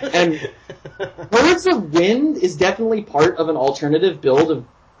along. Yeah. And Words of Wind is definitely part of an alternative build of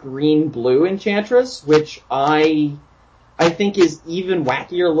green-blue Enchantress, which I think is even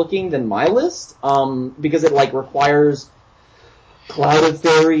wackier looking than my list, because it requires Cloud of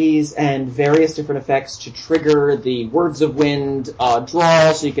Fairies and various different effects to trigger the Words of Wind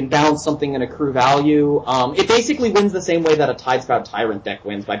draw, so you can bounce something and accrue value. It basically wins the same way that a Tidespout Tyrant deck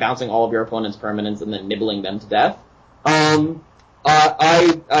wins, by bouncing all of your opponent's permanents and then nibbling them to death. I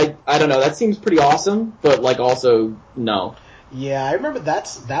don't know, that seems pretty awesome, but also, no. Yeah, I remember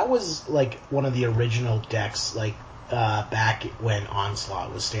that was one of the original decks, back when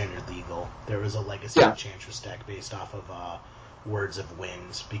Onslaught was standard legal. There was a Legacy Enchantress deck based off of Words of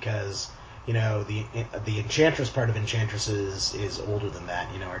Wind, because the Enchantress part of Enchantresses is older than that.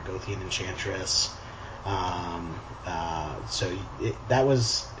 Argothian Enchantress. So that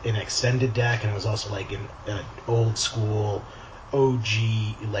was an extended deck, and it was also an old school OG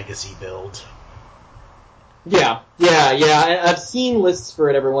Legacy build. Yeah. I've seen lists for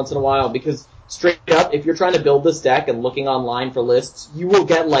it every once in a while, because straight up, if you're trying to build this deck and looking online for lists, you will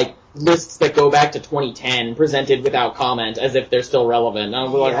get lists that go back to 2010 presented without comment as if they're still relevant.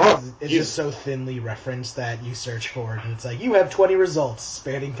 And it's just so thinly referenced that you search for it, and it's you have 20 results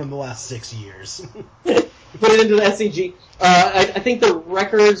spanning from the last 6 years. Put it into the SCG. I think the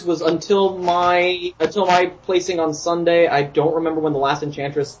records was until my placing on Sunday. I don't remember when the last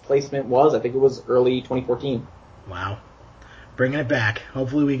Enchantress placement was. I think it was early 2014. Wow. Bringing it back.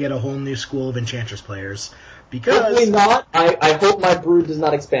 Hopefully we get a whole new school of Enchantress players. Because hopefully not. I hope my brood does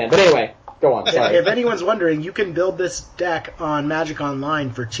not expand. But anyway, go on. Sorry. If anyone's wondering, you can build this deck on Magic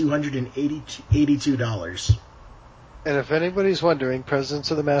Online for $282. And if anybody's wondering,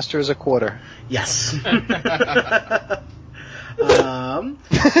 Presents of the Master is a quarter. Yes.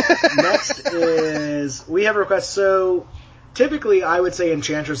 Next is, we have a request. So typically I would say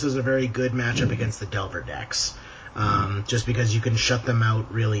Enchantress is a very good matchup against the Delver decks. Just because you can shut them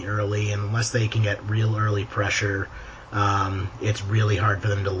out really early, and unless they can get real early pressure, it's really hard for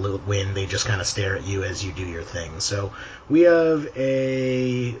them to win. They just kind of stare at you as you do your thing. So we have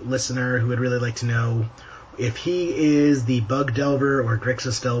a listener who would really like to know if he is the Bug Delver or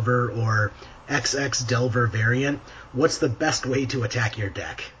Grixis Delver or XX Delver variant, what's the best way to attack your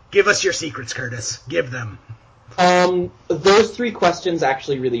deck? Give us your secrets, Curtis. Give them. Those 3 questions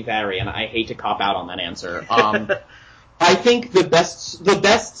actually really vary, and I hate to cop out on that answer. I think the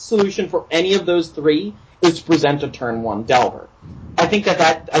best solution for any of those 3 is to present a turn 1 Delver. I think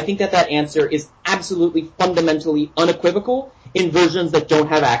that answer is absolutely fundamentally unequivocal in versions that don't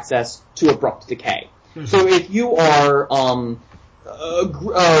have access to Abrupt Decay. Mm-hmm. So if you are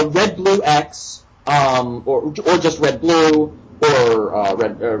red blue X, or just red blue, or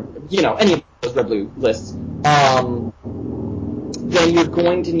red, any of those red blue lists, then you're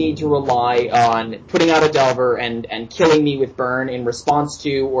going to need to rely on putting out a Delver and killing me with burn in response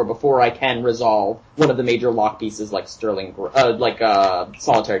to or before I can resolve one of the major lock pieces like Solitary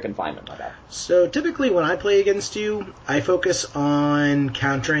Confinement. Like that. So typically when I play against you, I focus on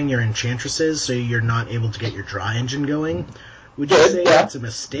countering your Enchantresses so you're not able to get your draw engine going. Would you say that's a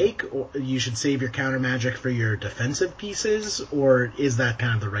mistake, or you should save your counter magic for your defensive pieces, or is that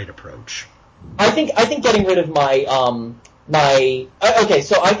kind of the right approach? I think getting rid of my I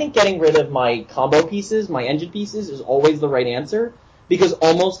think getting rid of my combo pieces, my engine pieces, is always the right answer, because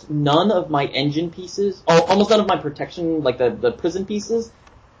almost none of my engine pieces, almost none of my protection, like the prison pieces,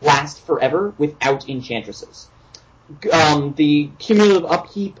 last forever without Enchantresses. The cumulative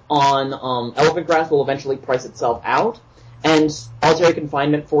upkeep on Elephant Grass will eventually price itself out, and Solitary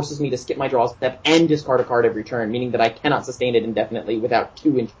Confinement forces me to skip my draw step and discard a card every turn, meaning that I cannot sustain it indefinitely without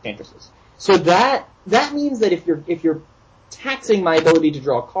 2 Enchantresses. So that means that if you're taxing my ability to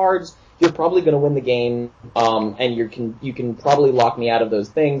draw cards, you're probably going to win the game, and you can probably lock me out of those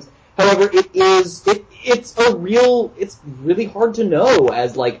things. However, it's really hard to know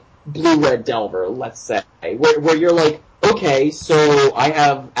as blue-red Delver, let's say, where you're okay, so I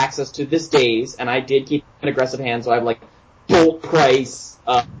have access to this Daze, and I did keep an aggressive hand, so I have Bolt Price,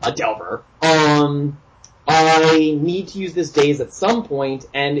 a Delver. I need to use this Daze at some point,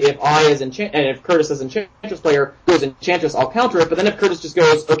 and if if Curtis as Enchantress player goes Enchantress, I'll counter it, but then if Curtis just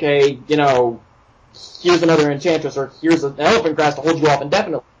goes, okay, here's another Enchantress, or here's an Elephant Grass to hold you off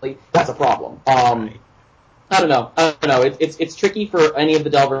indefinitely, that's a problem. I don't know. It's tricky for any of the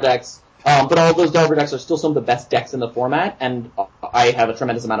Delver decks, but all of those Delver decks are still some of the best decks in the format, and I have a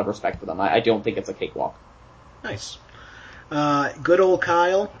tremendous amount of respect for them. I don't think it's a cakewalk. Nice. Good old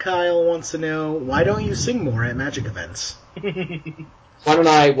Kyle. Kyle wants to know, why don't you sing more at Magic events? Why don't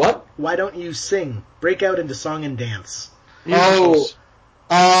I what? Why don't you sing? Break out into song and dance. I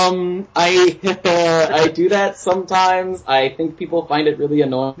do that sometimes. I think people find it really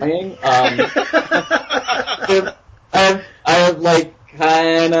annoying. I have like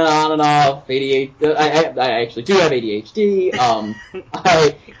kind of on and off ADHD. I actually do have ADHD.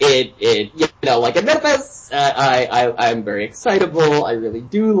 Like in Memphis, I'm very excitable. I really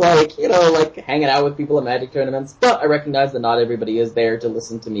do like hanging out with people at Magic tournaments, but I recognize that not everybody is there to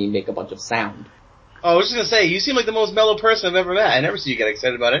listen to me make a bunch of sound. Oh, I was just gonna say, you seem like the most mellow person I've ever met. I never see you get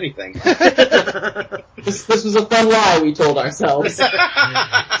excited about anything. This was a fun lie we told ourselves.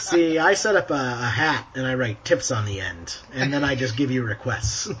 See, I set up a hat and I write tips on the end, and then I just give you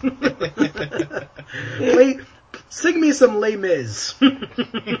requests. Sing me some Les Mis.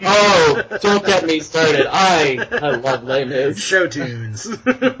 Oh, don't get me started. I love Les Mis. Show tunes.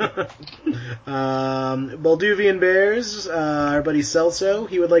 Moldovan Bears, our buddy Celso,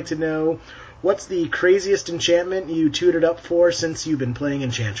 he would like to know, what's the craziest enchantment you tutored up for since you've been playing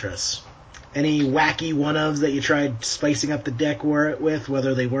Enchantress? Any wacky one-ofs that you tried spicing up the deck with,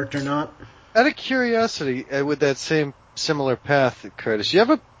 whether they worked or not? Out of curiosity, with that same similar path, Curtis, you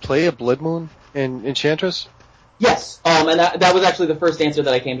ever play a Blood Moon in Enchantress? Yes, and that was actually the first answer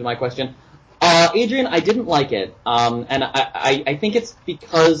that I came to my question. Adrian, I didn't like it, and I think it's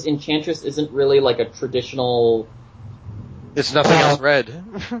because Enchantress isn't really like a traditional... It's nothing else red.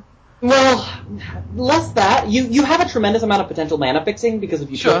 Well, less that. You have a tremendous amount of potential mana fixing because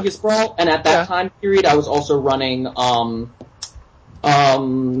of Utopia Sprawl, and at that time period I was also running Abundant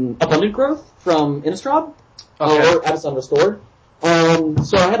Growth from Innistrad, or Abyssal Restored.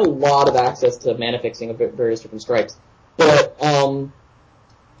 So I had a lot of access to mana fixing of various different stripes. But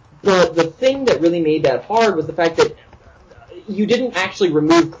the thing that really made that hard was the fact that you didn't actually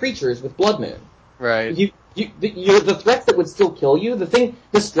remove creatures with Blood Moon. Right. The threats that would still kill you,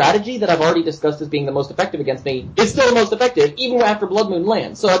 the strategy that I've already discussed as being the most effective against me is still the most effective, even after Blood Moon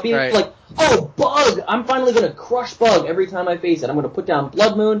lands. So I'd be like, oh, Bug! I'm finally gonna crush Bug every time I face it. I'm gonna put down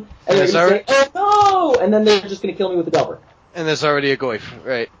Blood Moon, and they're gonna say, oh no! And then they're just gonna kill me with a Delver. And there's already a Goyf,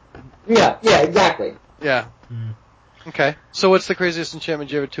 right? Yeah, exactly. Yeah. Okay. So what's the craziest enchantment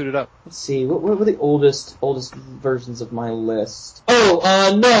you ever tutored up? Let's see, what were the oldest versions of my list?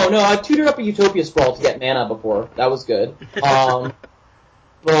 Oh, no, I've tutored up a Utopia Sprawl to get mana before. That was good. But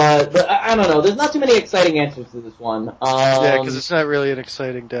I don't know, there's not too many exciting answers to this one. Yeah, because it's not really an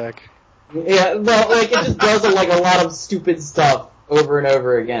exciting deck. Yeah, well, it just does a lot of stupid stuff over and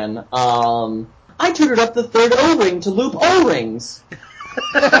over again. I tutored up the third O-ring to loop O-rings.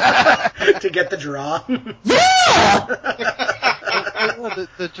 To get the draw? Yeah!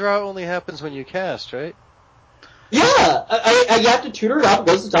 The draw only happens when you cast, right? Yeah! You have to tutor it up, it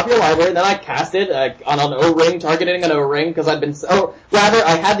goes to the top of your library, and then I cast it on an O-ring, targeting an O-ring, because I had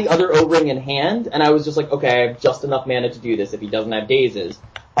the other O-ring in hand, and I was just like, okay, I have just enough mana to do this if he doesn't have dazes.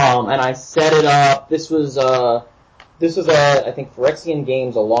 And I set it up, this was I think Phyrexian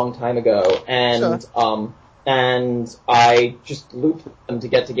Games a long time ago, and I just looped them to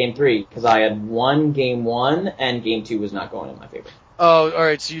get to game 3, because I had won game 1, and game 2 was not going in my favor. Oh,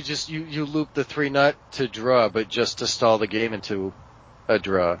 alright, so you loop the 3 not to draw, but just to stall the game into a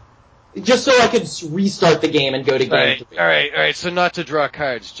draw. Just so I could restart the game and go to game 3. Alright, so not to draw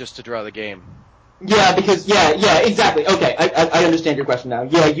cards, just to draw the game. Yeah, because, yeah, exactly. Okay, I understand your question now.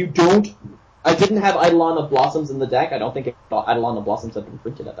 Yeah, I didn't have Eidolon of Blossoms in the deck. I don't think Eidolon of Blossoms had been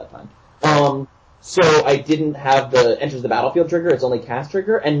printed at that time. So I didn't have the enters the battlefield trigger, it's only cast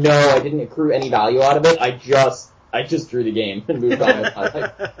trigger, and no, I didn't accrue any value out of it. I just drew the game and moved on with my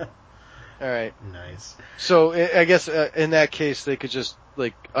life. Alright. Nice. So, I guess, in that case, they could just,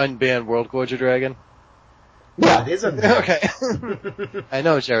 unban World Gorger Dragon? Yeah, it is unbanned. Okay. I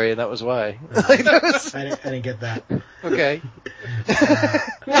know, Jerry, and that was why. I didn't get that. Okay.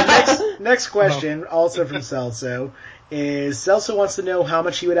 Next question, also from Celso, is Celso wants to know how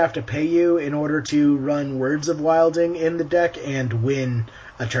much he would have to pay you in order to run Words of Wilding in the deck and win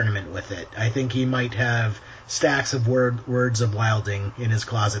a tournament with it. I think he might have stacks of Words of Wilding in his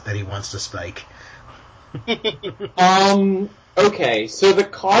closet that he wants to spike. Okay, so the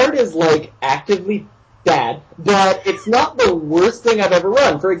card is, actively bad, but it's not the worst thing I've ever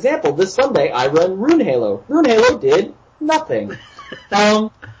run. For example, this Sunday I run Rune Halo. Rune Halo did nothing.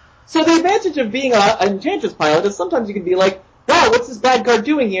 So the advantage of being an Enchantress pilot is sometimes you can be like, wow, what's this bad card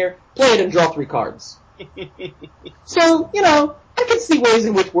doing here? Play it and draw 3 cards. So, I can see ways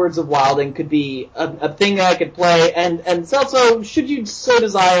in which Words of Wilding could be a thing that I could play, and Celso, should you so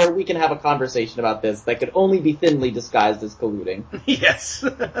desire, we can have a conversation about this that could only be thinly disguised as colluding. Yes.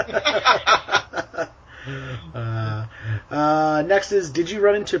 Next is, did you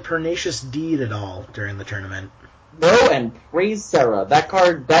run into Pernicious Deed at all during the tournament? No, and praise Sarah. That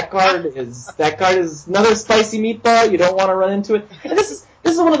card is another spicy meatball. You don't want to run into it. And this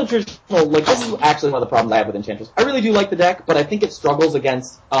is one of the traditional, this is actually one of the problems I have with Enchantress. I really do like the deck, but I think it struggles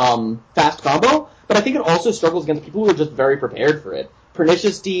against, fast combo, but I think it also struggles against people who are just very prepared for it.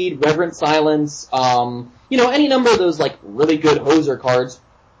 Pernicious Deed, Reverent Silence, any number of those, really good hoser cards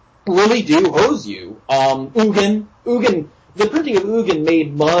really do hose you. Ugin, the printing of Ugin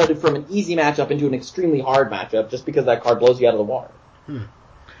made Mud from an easy matchup into an extremely hard matchup just because that card blows you out of the water.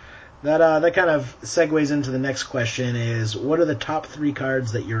 That kind of segues into the next question is, what are the top 3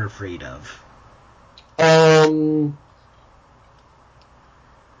 cards that you're afraid of? Presence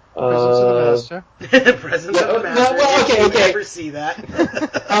of the Master. Presence of the Master. Okay. Never see that.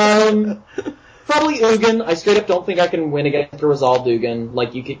 Probably Ugin. I straight up don't think I can win against a resolved Ugin.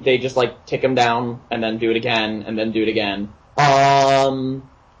 They just tick him down and then do it again and then do it again. Iona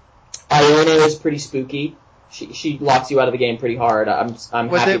is pretty spooky. She locks you out of the game pretty hard. I'm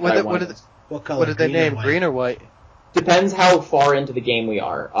happy that I won. What color? What did they name? White? Green or white? Depends how far into the game we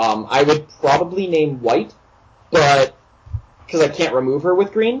are. I would probably name white, but because I can't remove her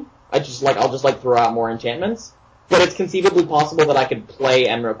with green, I'll just throw out more enchantments. But it's conceivably possible that I could play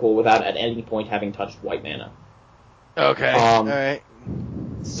Emrakul without at any point having touched white mana. Okay. Alright.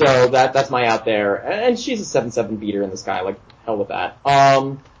 So that's my out there. And she's a 7/7 beater in the sky, hell with that.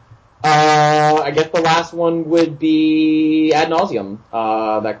 I guess the last one would be Ad Nauseam.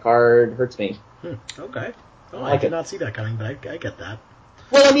 That card hurts me. Okay. Oh, I did not see that coming, but I get that.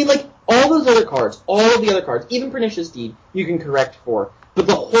 Well, I mean, all those other cards, all of the other cards, even Pernicious Deed, you can correct for. But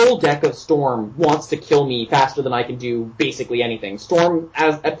the whole deck of Storm wants to kill me faster than I can do basically anything. Storm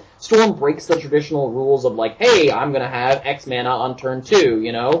breaks the traditional rules of hey, I'm gonna have X mana on turn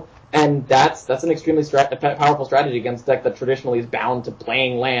 2, And that's an extremely powerful strategy against a deck that traditionally is bound to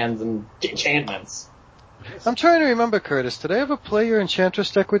playing lands and enchantments. I'm trying to remember, Curtis, did I ever play your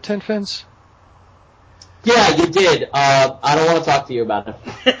Enchantress deck with 10 fins? Yeah, you did. I don't want to talk to you about it.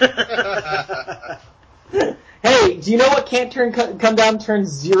 Hey, do you know what can't come down turn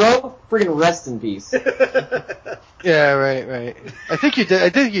 0? Friggin' rest in peace. Yeah, right. I think you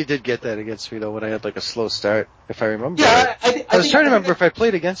did get that against me though when I had a slow start, if I remember. Yeah, right. I was trying to remember if I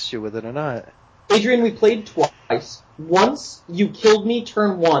played against you with it or not. Adrian, we played twice. Once you killed me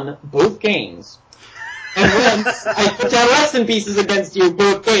turn 1, both games. And once I put down rest in pieces against you,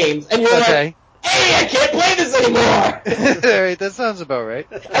 both games. And you're hey, I can't play this anymore! Alright, that sounds about right.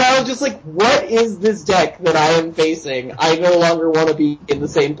 And I was just what is this deck that I am facing? I no longer want to be in the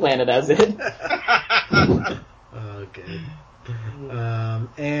same planet as it. Okay.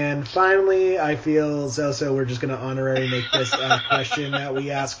 And finally, I feel, Celso, we're just going to honorary make this a question that we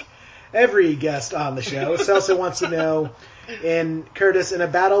ask every guest on the show. Celso wants to know, Curtis, in a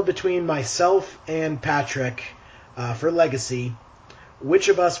battle between myself and Patrick for Legacy, which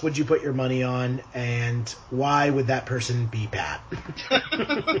of us would you put your money on, and why would that person be Pat?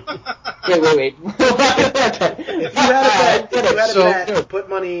 Wait. If you had a bet to put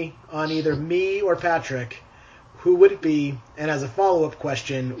money on either me or Patrick, who would it be? And as a follow-up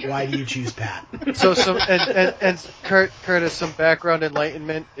question, why do you choose Pat? So Curtis, some background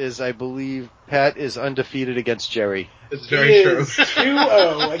enlightenment is, I believe, Pat is undefeated against Jerry. It's very true. He is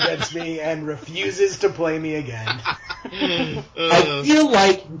 2-0 against me and refuses to play me again. I feel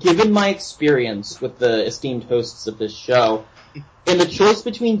like, given my experience with the esteemed hosts of this show, in the choice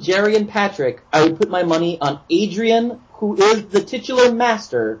between Jerry and Patrick, I would put my money on Adrian, who is the titular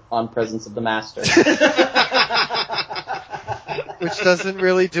master on Presence of the Master. Which doesn't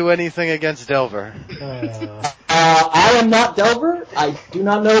really do anything against Delver. I am not Delver. I do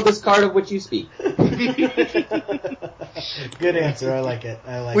not know this card of which you speak. Good answer. I like it.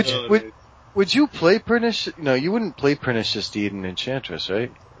 Would you play Pernicious? No, you wouldn't play Pernicious Deed in Enchantress,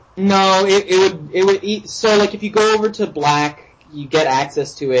 right? No, it would eat. So, if you go over to black, you get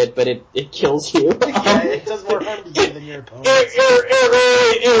access to it, but it kills you. Yeah, it does more harm to you than your opponent.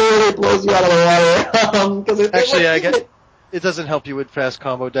 It really blows you out of the water. Actually, I guess it doesn't help you with fast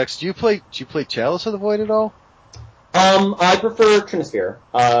combo decks. Do you play Chalice of the Void at all? I prefer Trinisphere,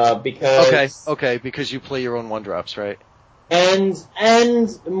 because... Okay, because you play your own 1-drops, right? And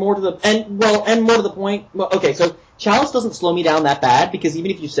more to the point, okay, so Chalice doesn't slow me down that bad, because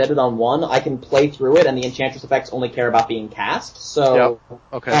even if you set it on 1, I can play through it, and the Enchantress effects only care about being cast, so... Yep.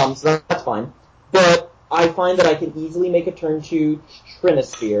 Okay. So that's fine. But I find that I can easily make a turn 2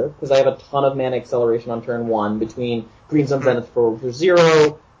 Trinisphere, because I have a ton of mana acceleration on turn 1, between Green Sun Zenith for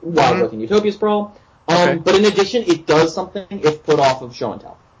 0, Wild Growth and Utopia Sprawl. But in addition, it does something if put off of Show and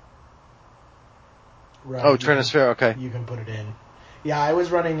Tell. Right. Oh, Trinisphere, okay. You can put it in. Yeah, I was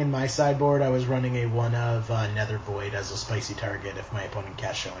running in my sideboard, I was running a one of Nether Void as a spicy target if my opponent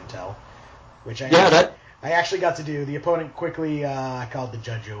cast Show and Tell. Which I actually got to do. The opponent quickly called the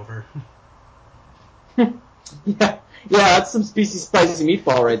judge over. Yeah, that's some species spicy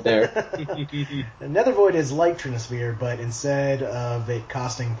meatball right there. Nether Void is like Trinisphere, but instead of it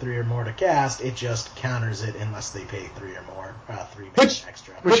costing 3 or more to cast, it just counters it unless they pay 3 or more, 3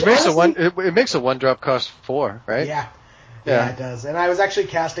 extra. Which makes it makes a 1-drop cost 4, right? Yeah, it does. And I was actually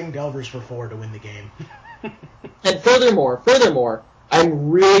casting Delvers for 4 to win the game. And furthermore, I'm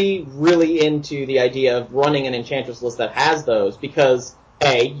really, really into the idea of running an Enchantress list that has those because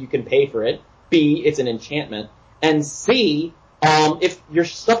A, you can pay for it, B, it's an enchantment, and C, if your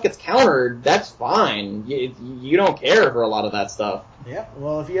stuff gets countered, that's fine. You don't care for a lot of that stuff. Yeah,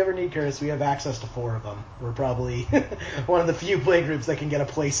 well, if you ever need Curtis, we have access to 4 of them. We're probably one of the few play groups that can get a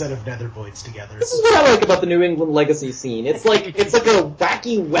play set of Nether Voids together. This is what I like about the New England Legacy scene. It's like a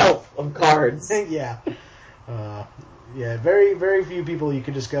wacky wealth of cards. Yeah. Yeah, very, very few people you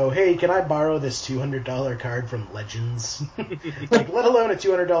can just go, hey, can I borrow this $200 card from Legends? Like, let alone a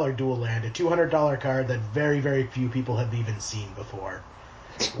 $200 dual land, a $200 card that very, very few people have even seen before.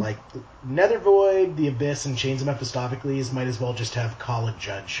 Like, Nether Void, the Abyss, and Chains of Mephistopheles might as well just have Call a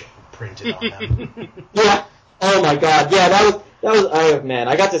Judge printed on them. Yeah. Oh my god. Yeah, that was, oh man,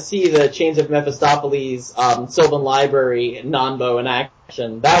 I got to see the Chains of Mephistopheles, Sylvan Library non-bow in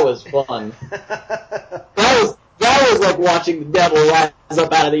action. That was fun. That was like watching the devil rise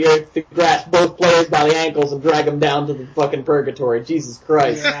up out of the earth to grasp both players by the ankles and drag them down to the fucking purgatory. Jesus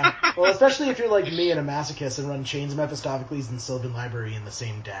Christ. Yeah. Well, especially if you're like me and a masochist and run Chains of Mephistopheles and Sylvan Library in the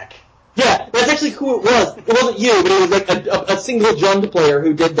same deck. Yeah, that's actually who it was. It wasn't you, but it was like a single Jund player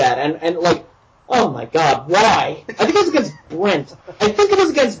who did that. And like, oh my god, why? I think it was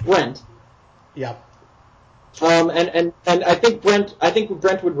against Brent. Yep. And I think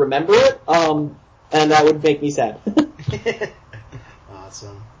Brent would remember it, and that would make me sad.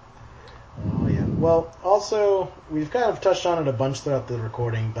 Awesome. Oh, yeah. Well, also, we've kind of touched on it a bunch throughout the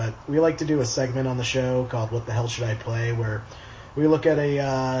recording, but we like to do a segment on the show called What the Hell Should I Play, where we look at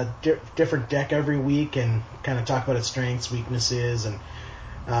a different deck every week and kind of talk about its strengths, weaknesses, and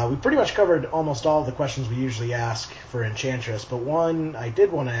we pretty much covered almost all of the questions we usually ask for Enchantress, but one I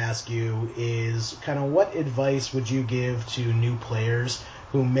did want to ask you is kind of what advice would you give to new players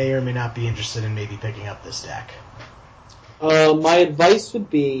who may or may not be interested in maybe picking up this deck? My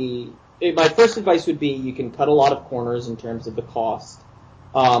first advice would be you can cut a lot of corners in terms of the cost.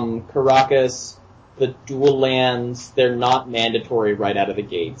 Caracas, the dual lands, they're not mandatory right out of the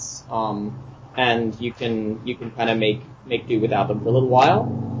gates. And you can kind of make do without them for a little while.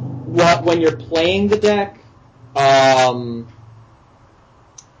 When you're playing the deck, I've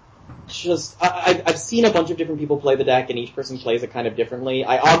seen a bunch of different people play the deck, and each person plays it kind of differently.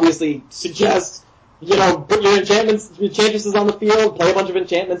 I obviously suggest, put your enchantresses on the field, play a bunch of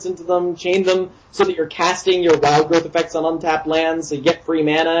enchantments into them, chain them so that you're casting your wild growth effects on untapped lands, so you get free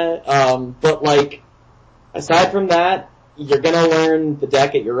mana. But like, aside from that, you're gonna learn the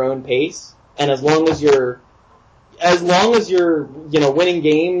deck at your own pace, and as long as you're winning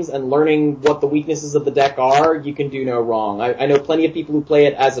games and learning what the weaknesses of the deck are, you can do no wrong. I know plenty of people who play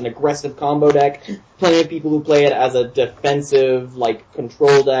it as an aggressive combo deck, plenty of people who play it as a defensive, like,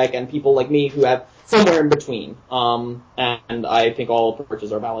 control deck, and people like me who have somewhere in between. And I think all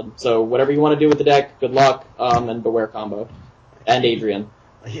approaches are valid. So whatever you want to do with the deck, good luck, and beware combo. And Adrian.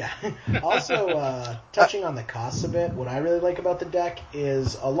 Yeah. Also, touching on the costs a bit, what I really like about the deck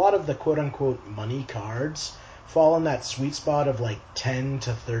is a lot of the quote-unquote money cards fall in that sweet spot of like $10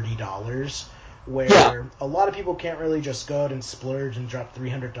 to $30, where a lot of people can't really just go out and splurge and drop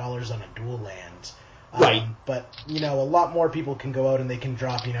 $300 on a dual land. Right. But, a lot more people can go out and they can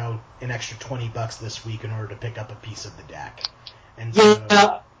drop, an extra $20 this week in order to pick up a piece of the deck. And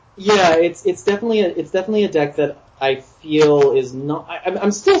so, it's definitely a deck that I feel is not.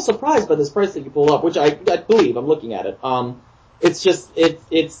 I'm still surprised by this price that you pulled up, which I believe. I'm looking at it. It's just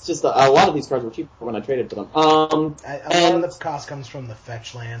a lot of these cards were cheaper when I traded for them. a lot of the cost comes from the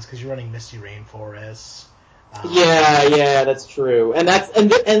fetch lands because you're running Misty Rainforests. Yeah, that's true. And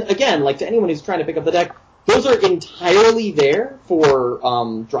again, like to anyone who's trying to pick up the deck, those are entirely there for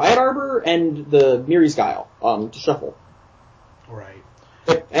Dryad Arbor and the Miri's Guile to shuffle. Right.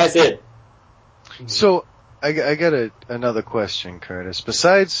 That's it. So I got another question, Curtis.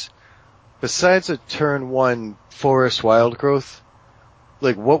 Besides a turn 1 forest wild growth,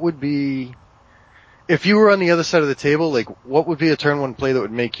 like what would be, if you were on the other side of the table, like what would be a turn 1 play that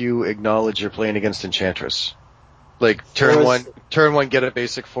would make you acknowledge you're playing against Enchantress? Like turn one, get a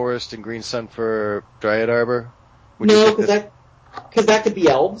basic forest and green sun for Dryad Arbor. No, because that could be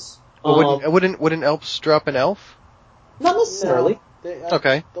elves. Wouldn't elves drop an elf? Not necessarily. No,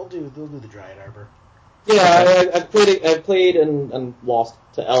 okay. They'll do the Dryad Arbor. Yeah, okay. I've played and lost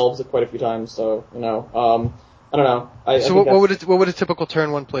to elves quite a few times, so I don't know. What would a typical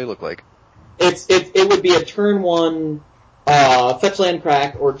turn 1 play look like? It would be a turn 1 fetch land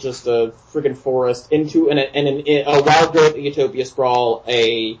crack or just a friggin' forest into a wild growth Utopia sprawl,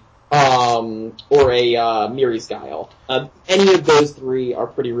 or a Miri's Guile. Any of those three are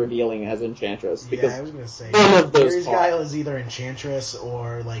pretty revealing as Enchantress. Yeah, I was gonna say Miri's Guile is either Enchantress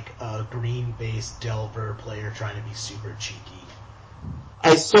or like a green-based Delver player trying to be super cheeky.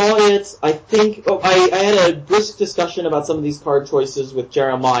 I saw it, I think, I had a brisk discussion about some of these card choices with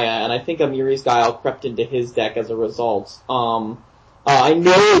Jeremiah, and I think a Miri's Guile crept into his deck as a result. I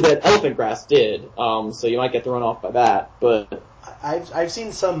know that Elephant Grass did, so you might get thrown off by that, but... I've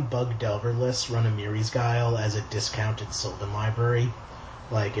seen some bug Delver lists run a Miri's Guile as a discounted Sylvan Library.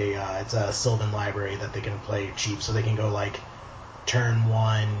 Like it's a Sylvan Library that they can play cheap, so they can go like turn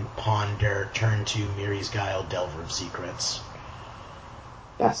 1, Ponder, turn 2, Miri's Guile, Delver of Secrets.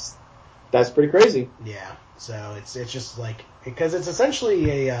 That's pretty crazy. Yeah, so it's just like, because it's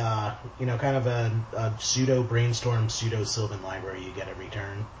essentially a kind of a pseudo brainstorm, pseudo Sylvan Library you get every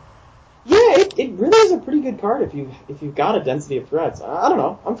turn. Yeah, it really is a pretty good card if you've got a density of threats. I don't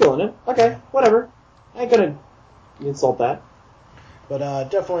know, I'm feeling it. Okay, whatever. I ain't gonna insult that. But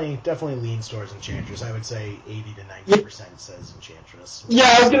definitely lean towards Enchantress. I would say 80 to 90% says Enchantress.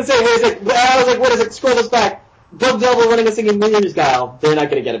 Yeah, I was gonna say, wait a sec, scroll this back. Bug Delver running a singing Miri's Guile, they're not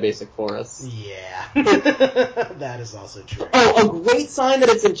going to get a basic forest. Yeah. That is also true. Oh, a great sign that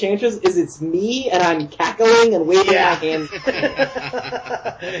it's Enchantress is it's me and I'm cackling and waving my hands.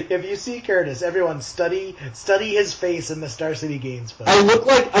 If you see Curtis, everyone study his face in the Star City Games photo.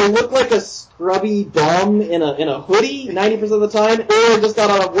 I look like a scrubby bum in a hoodie 90% of the time, or I just got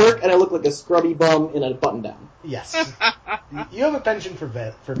out of work and I look like a scrubby bum in a button down. Yes. You have a penchant for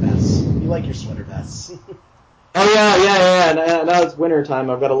vests. You like your sweater vests. Oh yeah. Now it's winter time.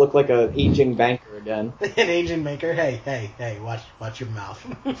 I've got to look like an aging banker again. An aging banker? Hey, watch your mouth.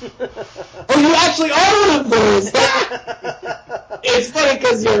 Oh, you actually are one of those! It's funny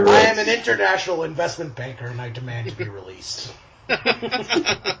because you're rich. I am an international investment banker and I demand to be released. I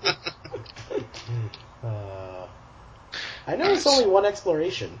know it's only one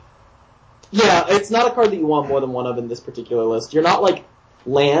exploration. Yeah, it's not a card that you want more than one of in this particular list. You're not like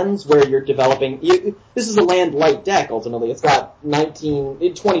lands where you're developing. This is a land light deck. Ultimately, it's got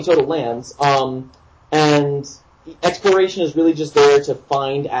 20 total lands. And exploration is really just there to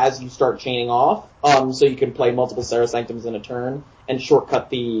find as you start chaining off. So you can play multiple Serra Sanctums in a turn and shortcut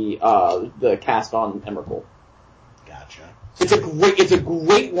the cast on Emrakul. Gotcha. It's a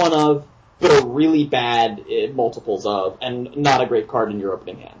great one of, but a really bad multiples of, and not a great card in your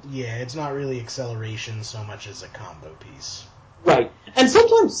opening hand. Yeah, it's not really acceleration so much as a combo piece. Right. And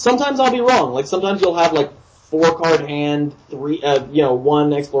sometimes I'll be wrong. Like, sometimes you'll have, like, 4-card hand,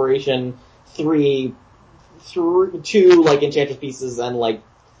 1 exploration, 2, like, Enchantress pieces, and, like,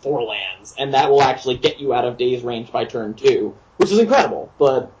 4 lands. And that will actually get you out of Daze range by turn 2, which is incredible,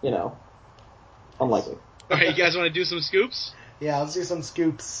 but, unlikely. Alright, you guys want to do some scoops? Yeah, let's do some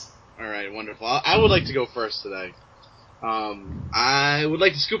scoops. Alright, wonderful. I would like to go first today. I would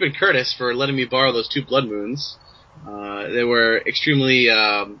like to scoop in Curtis for letting me borrow those 2 Blood Moons. They were extremely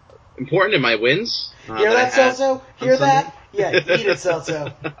important in my wins. Hear that, Celso? Hear that? Yeah, eat it,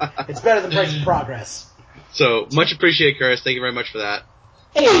 Celso. It's better than Price of Progress. So, much appreciated, Curtis. Thank you very much for that.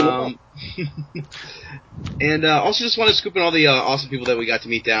 Hey! And also just want to scoop in all the awesome people that we got to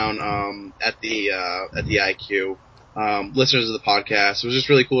meet down at the IQ. Listeners of the podcast. It was just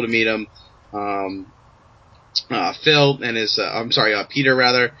really cool to meet them. Phil and Peter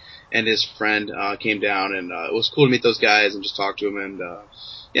rather, and his friend came down, and it was cool to meet those guys and just talk to them, and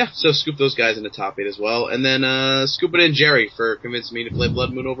so scoop those guys into top 8 as well, and then scoop it in Jerry for convincing me to play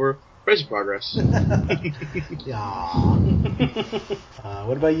Blood Moon over Price of Progress.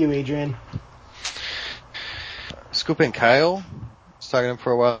 What about you, Adrian? Scoop in Kyle. I was talking to him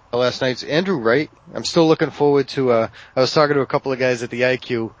for a while last night. It's Andrew Wright. I'm still looking forward to. I was talking to a couple of guys at the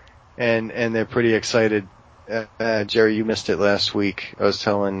IQ, and they're pretty excited. Jerry, you missed it last week. I was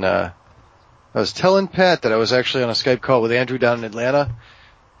telling Pat that I was actually on a Skype call with Andrew down in Atlanta,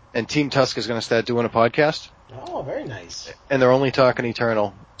 and Team Tusk is going to start doing a podcast. Oh, very nice. And they're only talking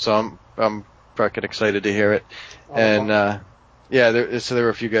Eternal, so I'm fucking excited to hear it. And there were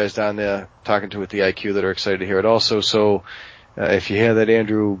a few guys down there talking to at the IQ that are excited to hear it also. So if you hear that,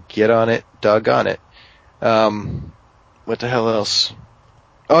 Andrew, get on it, doggone it. What the hell else?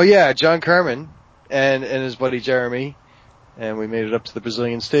 Oh yeah, John Kerman and his buddy Jeremy, and we made it up to the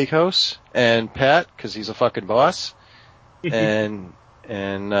Brazilian Steakhouse, and Pat, cause he's a fucking boss, and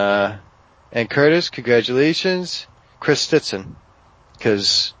Curtis, congratulations, Chris Stitson,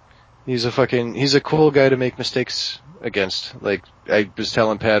 cause he's a cool guy to make mistakes against. Like I was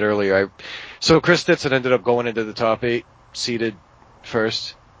telling Pat earlier, so Chris Stitson ended up going into the top 8, seeded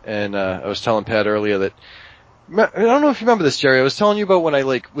first, and I was telling Pat earlier that, I don't know if you remember this, Jerry, I was telling you about when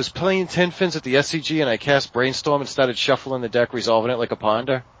I was playing 10 fins at the SCG and I cast Brainstorm and started shuffling the deck, resolving it like a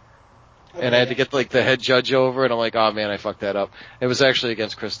ponder. Okay, and I had to get the head judge over, and I'm like, oh man, I fucked that up. It was actually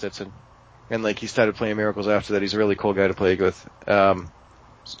against Chris Stitson. And he started playing Miracles after that. He's a really cool guy to play with.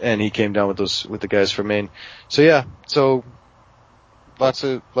 And he came down with the guys from Maine. So yeah, lots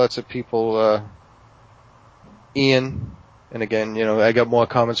of people, Ian, and again, I got more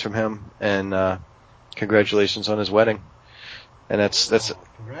comments from him, and, congratulations on his wedding. And that's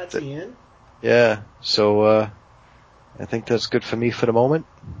congrats, Ian. Yeah. So, I think that's good for me for the moment.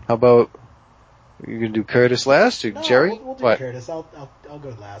 How about, you gonna do Curtis last, or Jerry? We'll do Curtis. I'll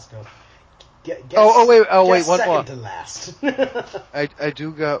go last. Wait, one more. Second to last. I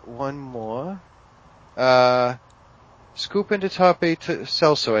do got one more. Scoop into top 8 to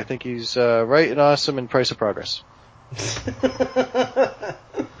Celso. I think he's, right and awesome in Price of Progress.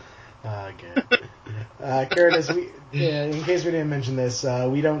 Okay. Curtis, in case we didn't mention this,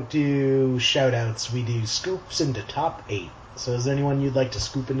 we don't do shout-outs, we do scoops into top 8. So is there anyone you'd like to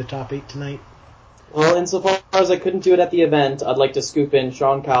scoop into top 8 tonight? Well, insofar as I couldn't do it at the event, I'd like to scoop in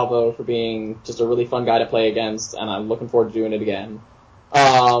Sean Calvo for being just a really fun guy to play against, and I'm looking forward to doing it again.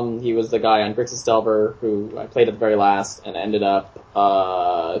 He was the guy on Grixis Delver who I played at the very last and ended up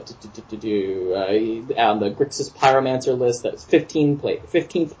on the Grixis Pyromancer list that was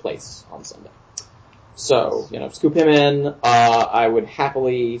 15th place on Sunday. So, scoop him in. I would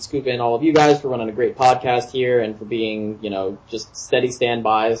happily scoop in all of you guys for running a great podcast here and for being, just steady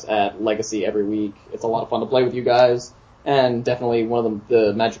standbys at Legacy every week. It's a lot of fun to play with you guys, and definitely one of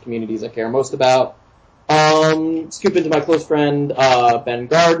the Magic communities I care most about. Scoop into my close friend, Ben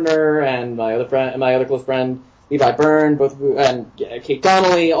Gardner, and my other close friend, Levi Byrne, and Kate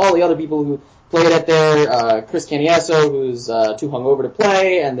Donnelly, all the other people who played it there, Chris Caniasso, who's, too hungover to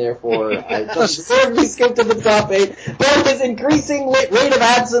play, and therefore I just deserve to be scooped in the top 8. But his increasing rate of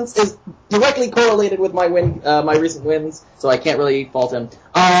absence is directly correlated with my my recent wins, so I can't really fault him.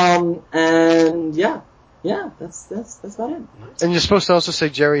 And yeah, that's about it. And you're supposed to also say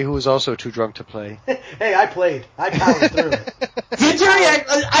Jerry, who was also too drunk to play. Hey, I played. I powered through it. Did Jerry?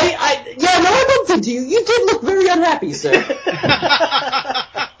 I bumped into you. You did look very unhappy, sir.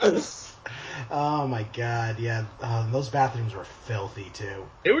 Oh my god, yeah. Those bathrooms were filthy too.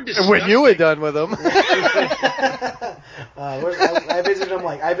 They were disgusting. When you were done with them. I visited them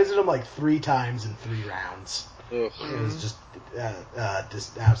like 3 times in 3 rounds. Ugh. It was just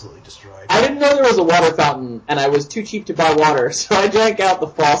absolutely destroyed. I didn't know there was a water fountain, and I was too cheap to buy water, so I drank out the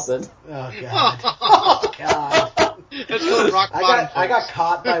faucet. Oh god. Oh god. That's called rock bottom. I got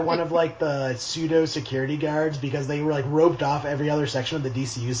caught by one of the pseudo security guards because they were roped off every other section of the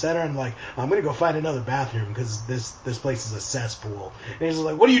DCU center, and I'm gonna go find another bathroom because this place is a cesspool. And he's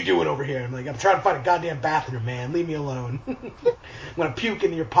like, "What are you doing over here?" I'm like, "I'm trying to find a goddamn bathroom, man. Leave me alone. I'm gonna puke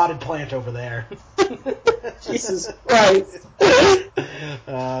into your potted plant over there." Jesus Christ.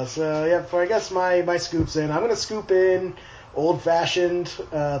 So yeah, for I guess my scoops in, I'm gonna scoop in Old Fashioned,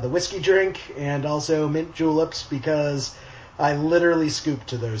 the whiskey drink, and also mint juleps because I literally scooped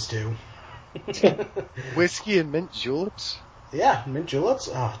to those 2. Whiskey and mint juleps? Yeah, mint juleps.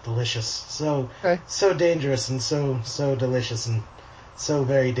 Oh, delicious. So dangerous and so delicious and so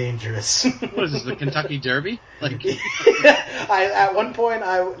very dangerous. What is this, the Kentucky Derby? At one point,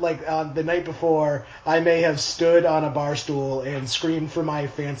 the night before, I may have stood on a bar stool and screamed for my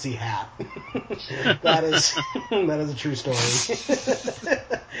fancy hat. That is a true story.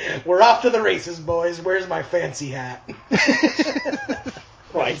 We're off to the races, boys. Where's my fancy hat?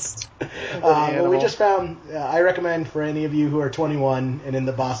 Christ. Well, we just found, I recommend for any of you who are 21 and in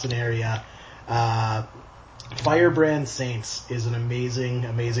the Boston area, Firebrand Saints is an amazing,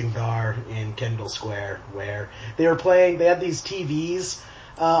 amazing bar in Kendall Square where they had these TVs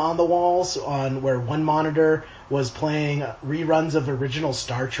on the walls where one monitor was playing reruns of original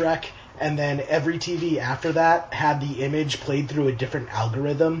Star Trek, and then every TV after that had the image played through a different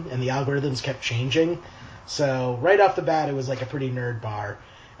algorithm, and the algorithms kept changing. So right off the bat, it was a pretty nerd bar.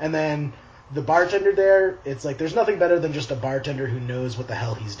 And then the bartender there, it's there's nothing better than just a bartender who knows what the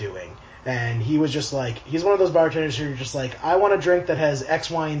hell he's doing. And he was just like, he's one of those bartenders who are just like, I want a drink that has X,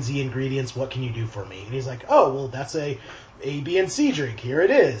 Y, and Z ingredients. What can you do for me? And he's like, oh, well, that's a B, and C drink. Here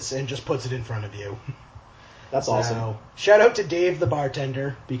it is. And just puts it in front of you. That's awesome. So, shout out to Dave the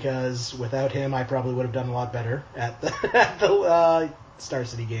bartender, because without him, I probably would have done a lot better at the Star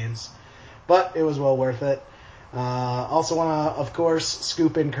City games. But it was well worth it. Also want to, of course,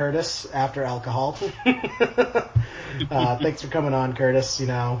 scoop in Curtis after alcohol. Thanks for coming on, Curtis. You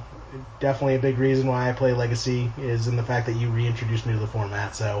know, definitely a big reason why I play Legacy is in the fact that you reintroduced me to the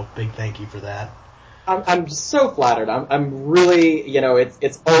format. So big thank you for that. I'm so flattered. I'm really, you know,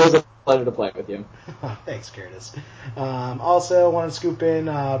 it's always a pleasure to play with you. Thanks, Curtis. Also want to scoop in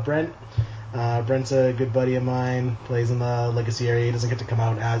Brent. Brent's a good buddy of mine, plays in the Legacy area. He doesn't get to come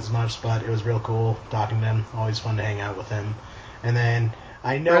out as much, but it was real cool talking to him. Always fun to hang out with him. And then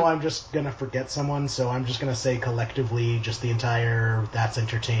I know Brent? I'm just going to forget someone, so I'm just going to say collectively just the entire That's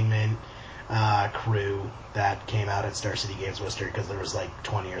Entertainment crew that came out at Star City Games Worcester, because there was like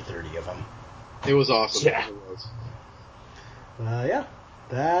 20 or 30 of them. It was awesome. Yeah. It was. Yeah,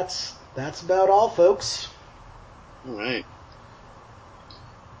 that's about all, folks. All right.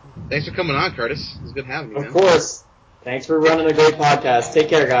 Thanks for coming on, Curtis. It was good having you, man. Of course. Thanks for running a great podcast. Take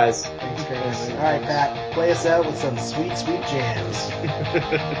care, guys. Thanks, Curtis. All right, Pat, play us out with some sweet, sweet jams.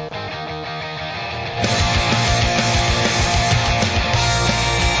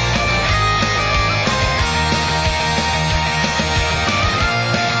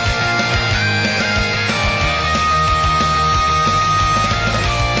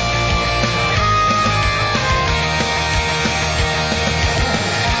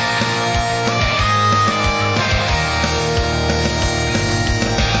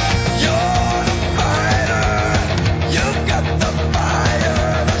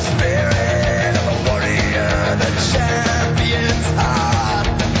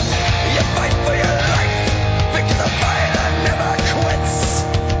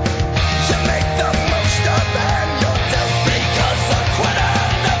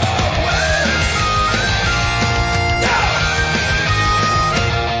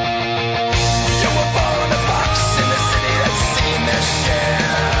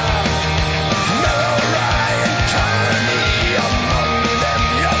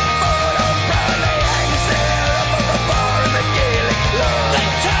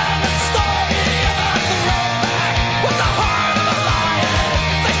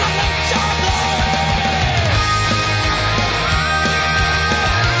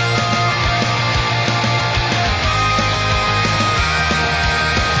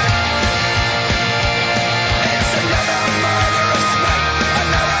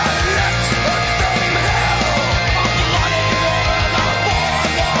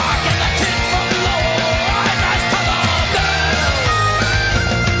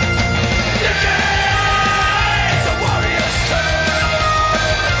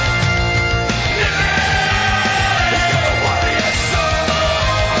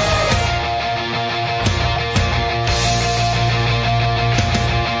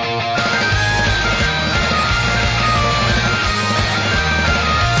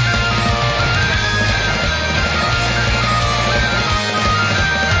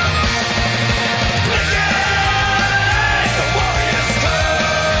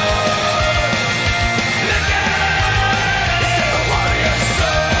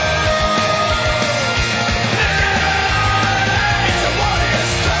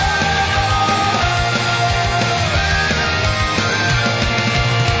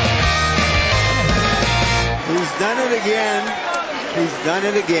 He's done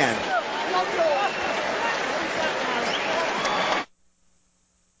it again.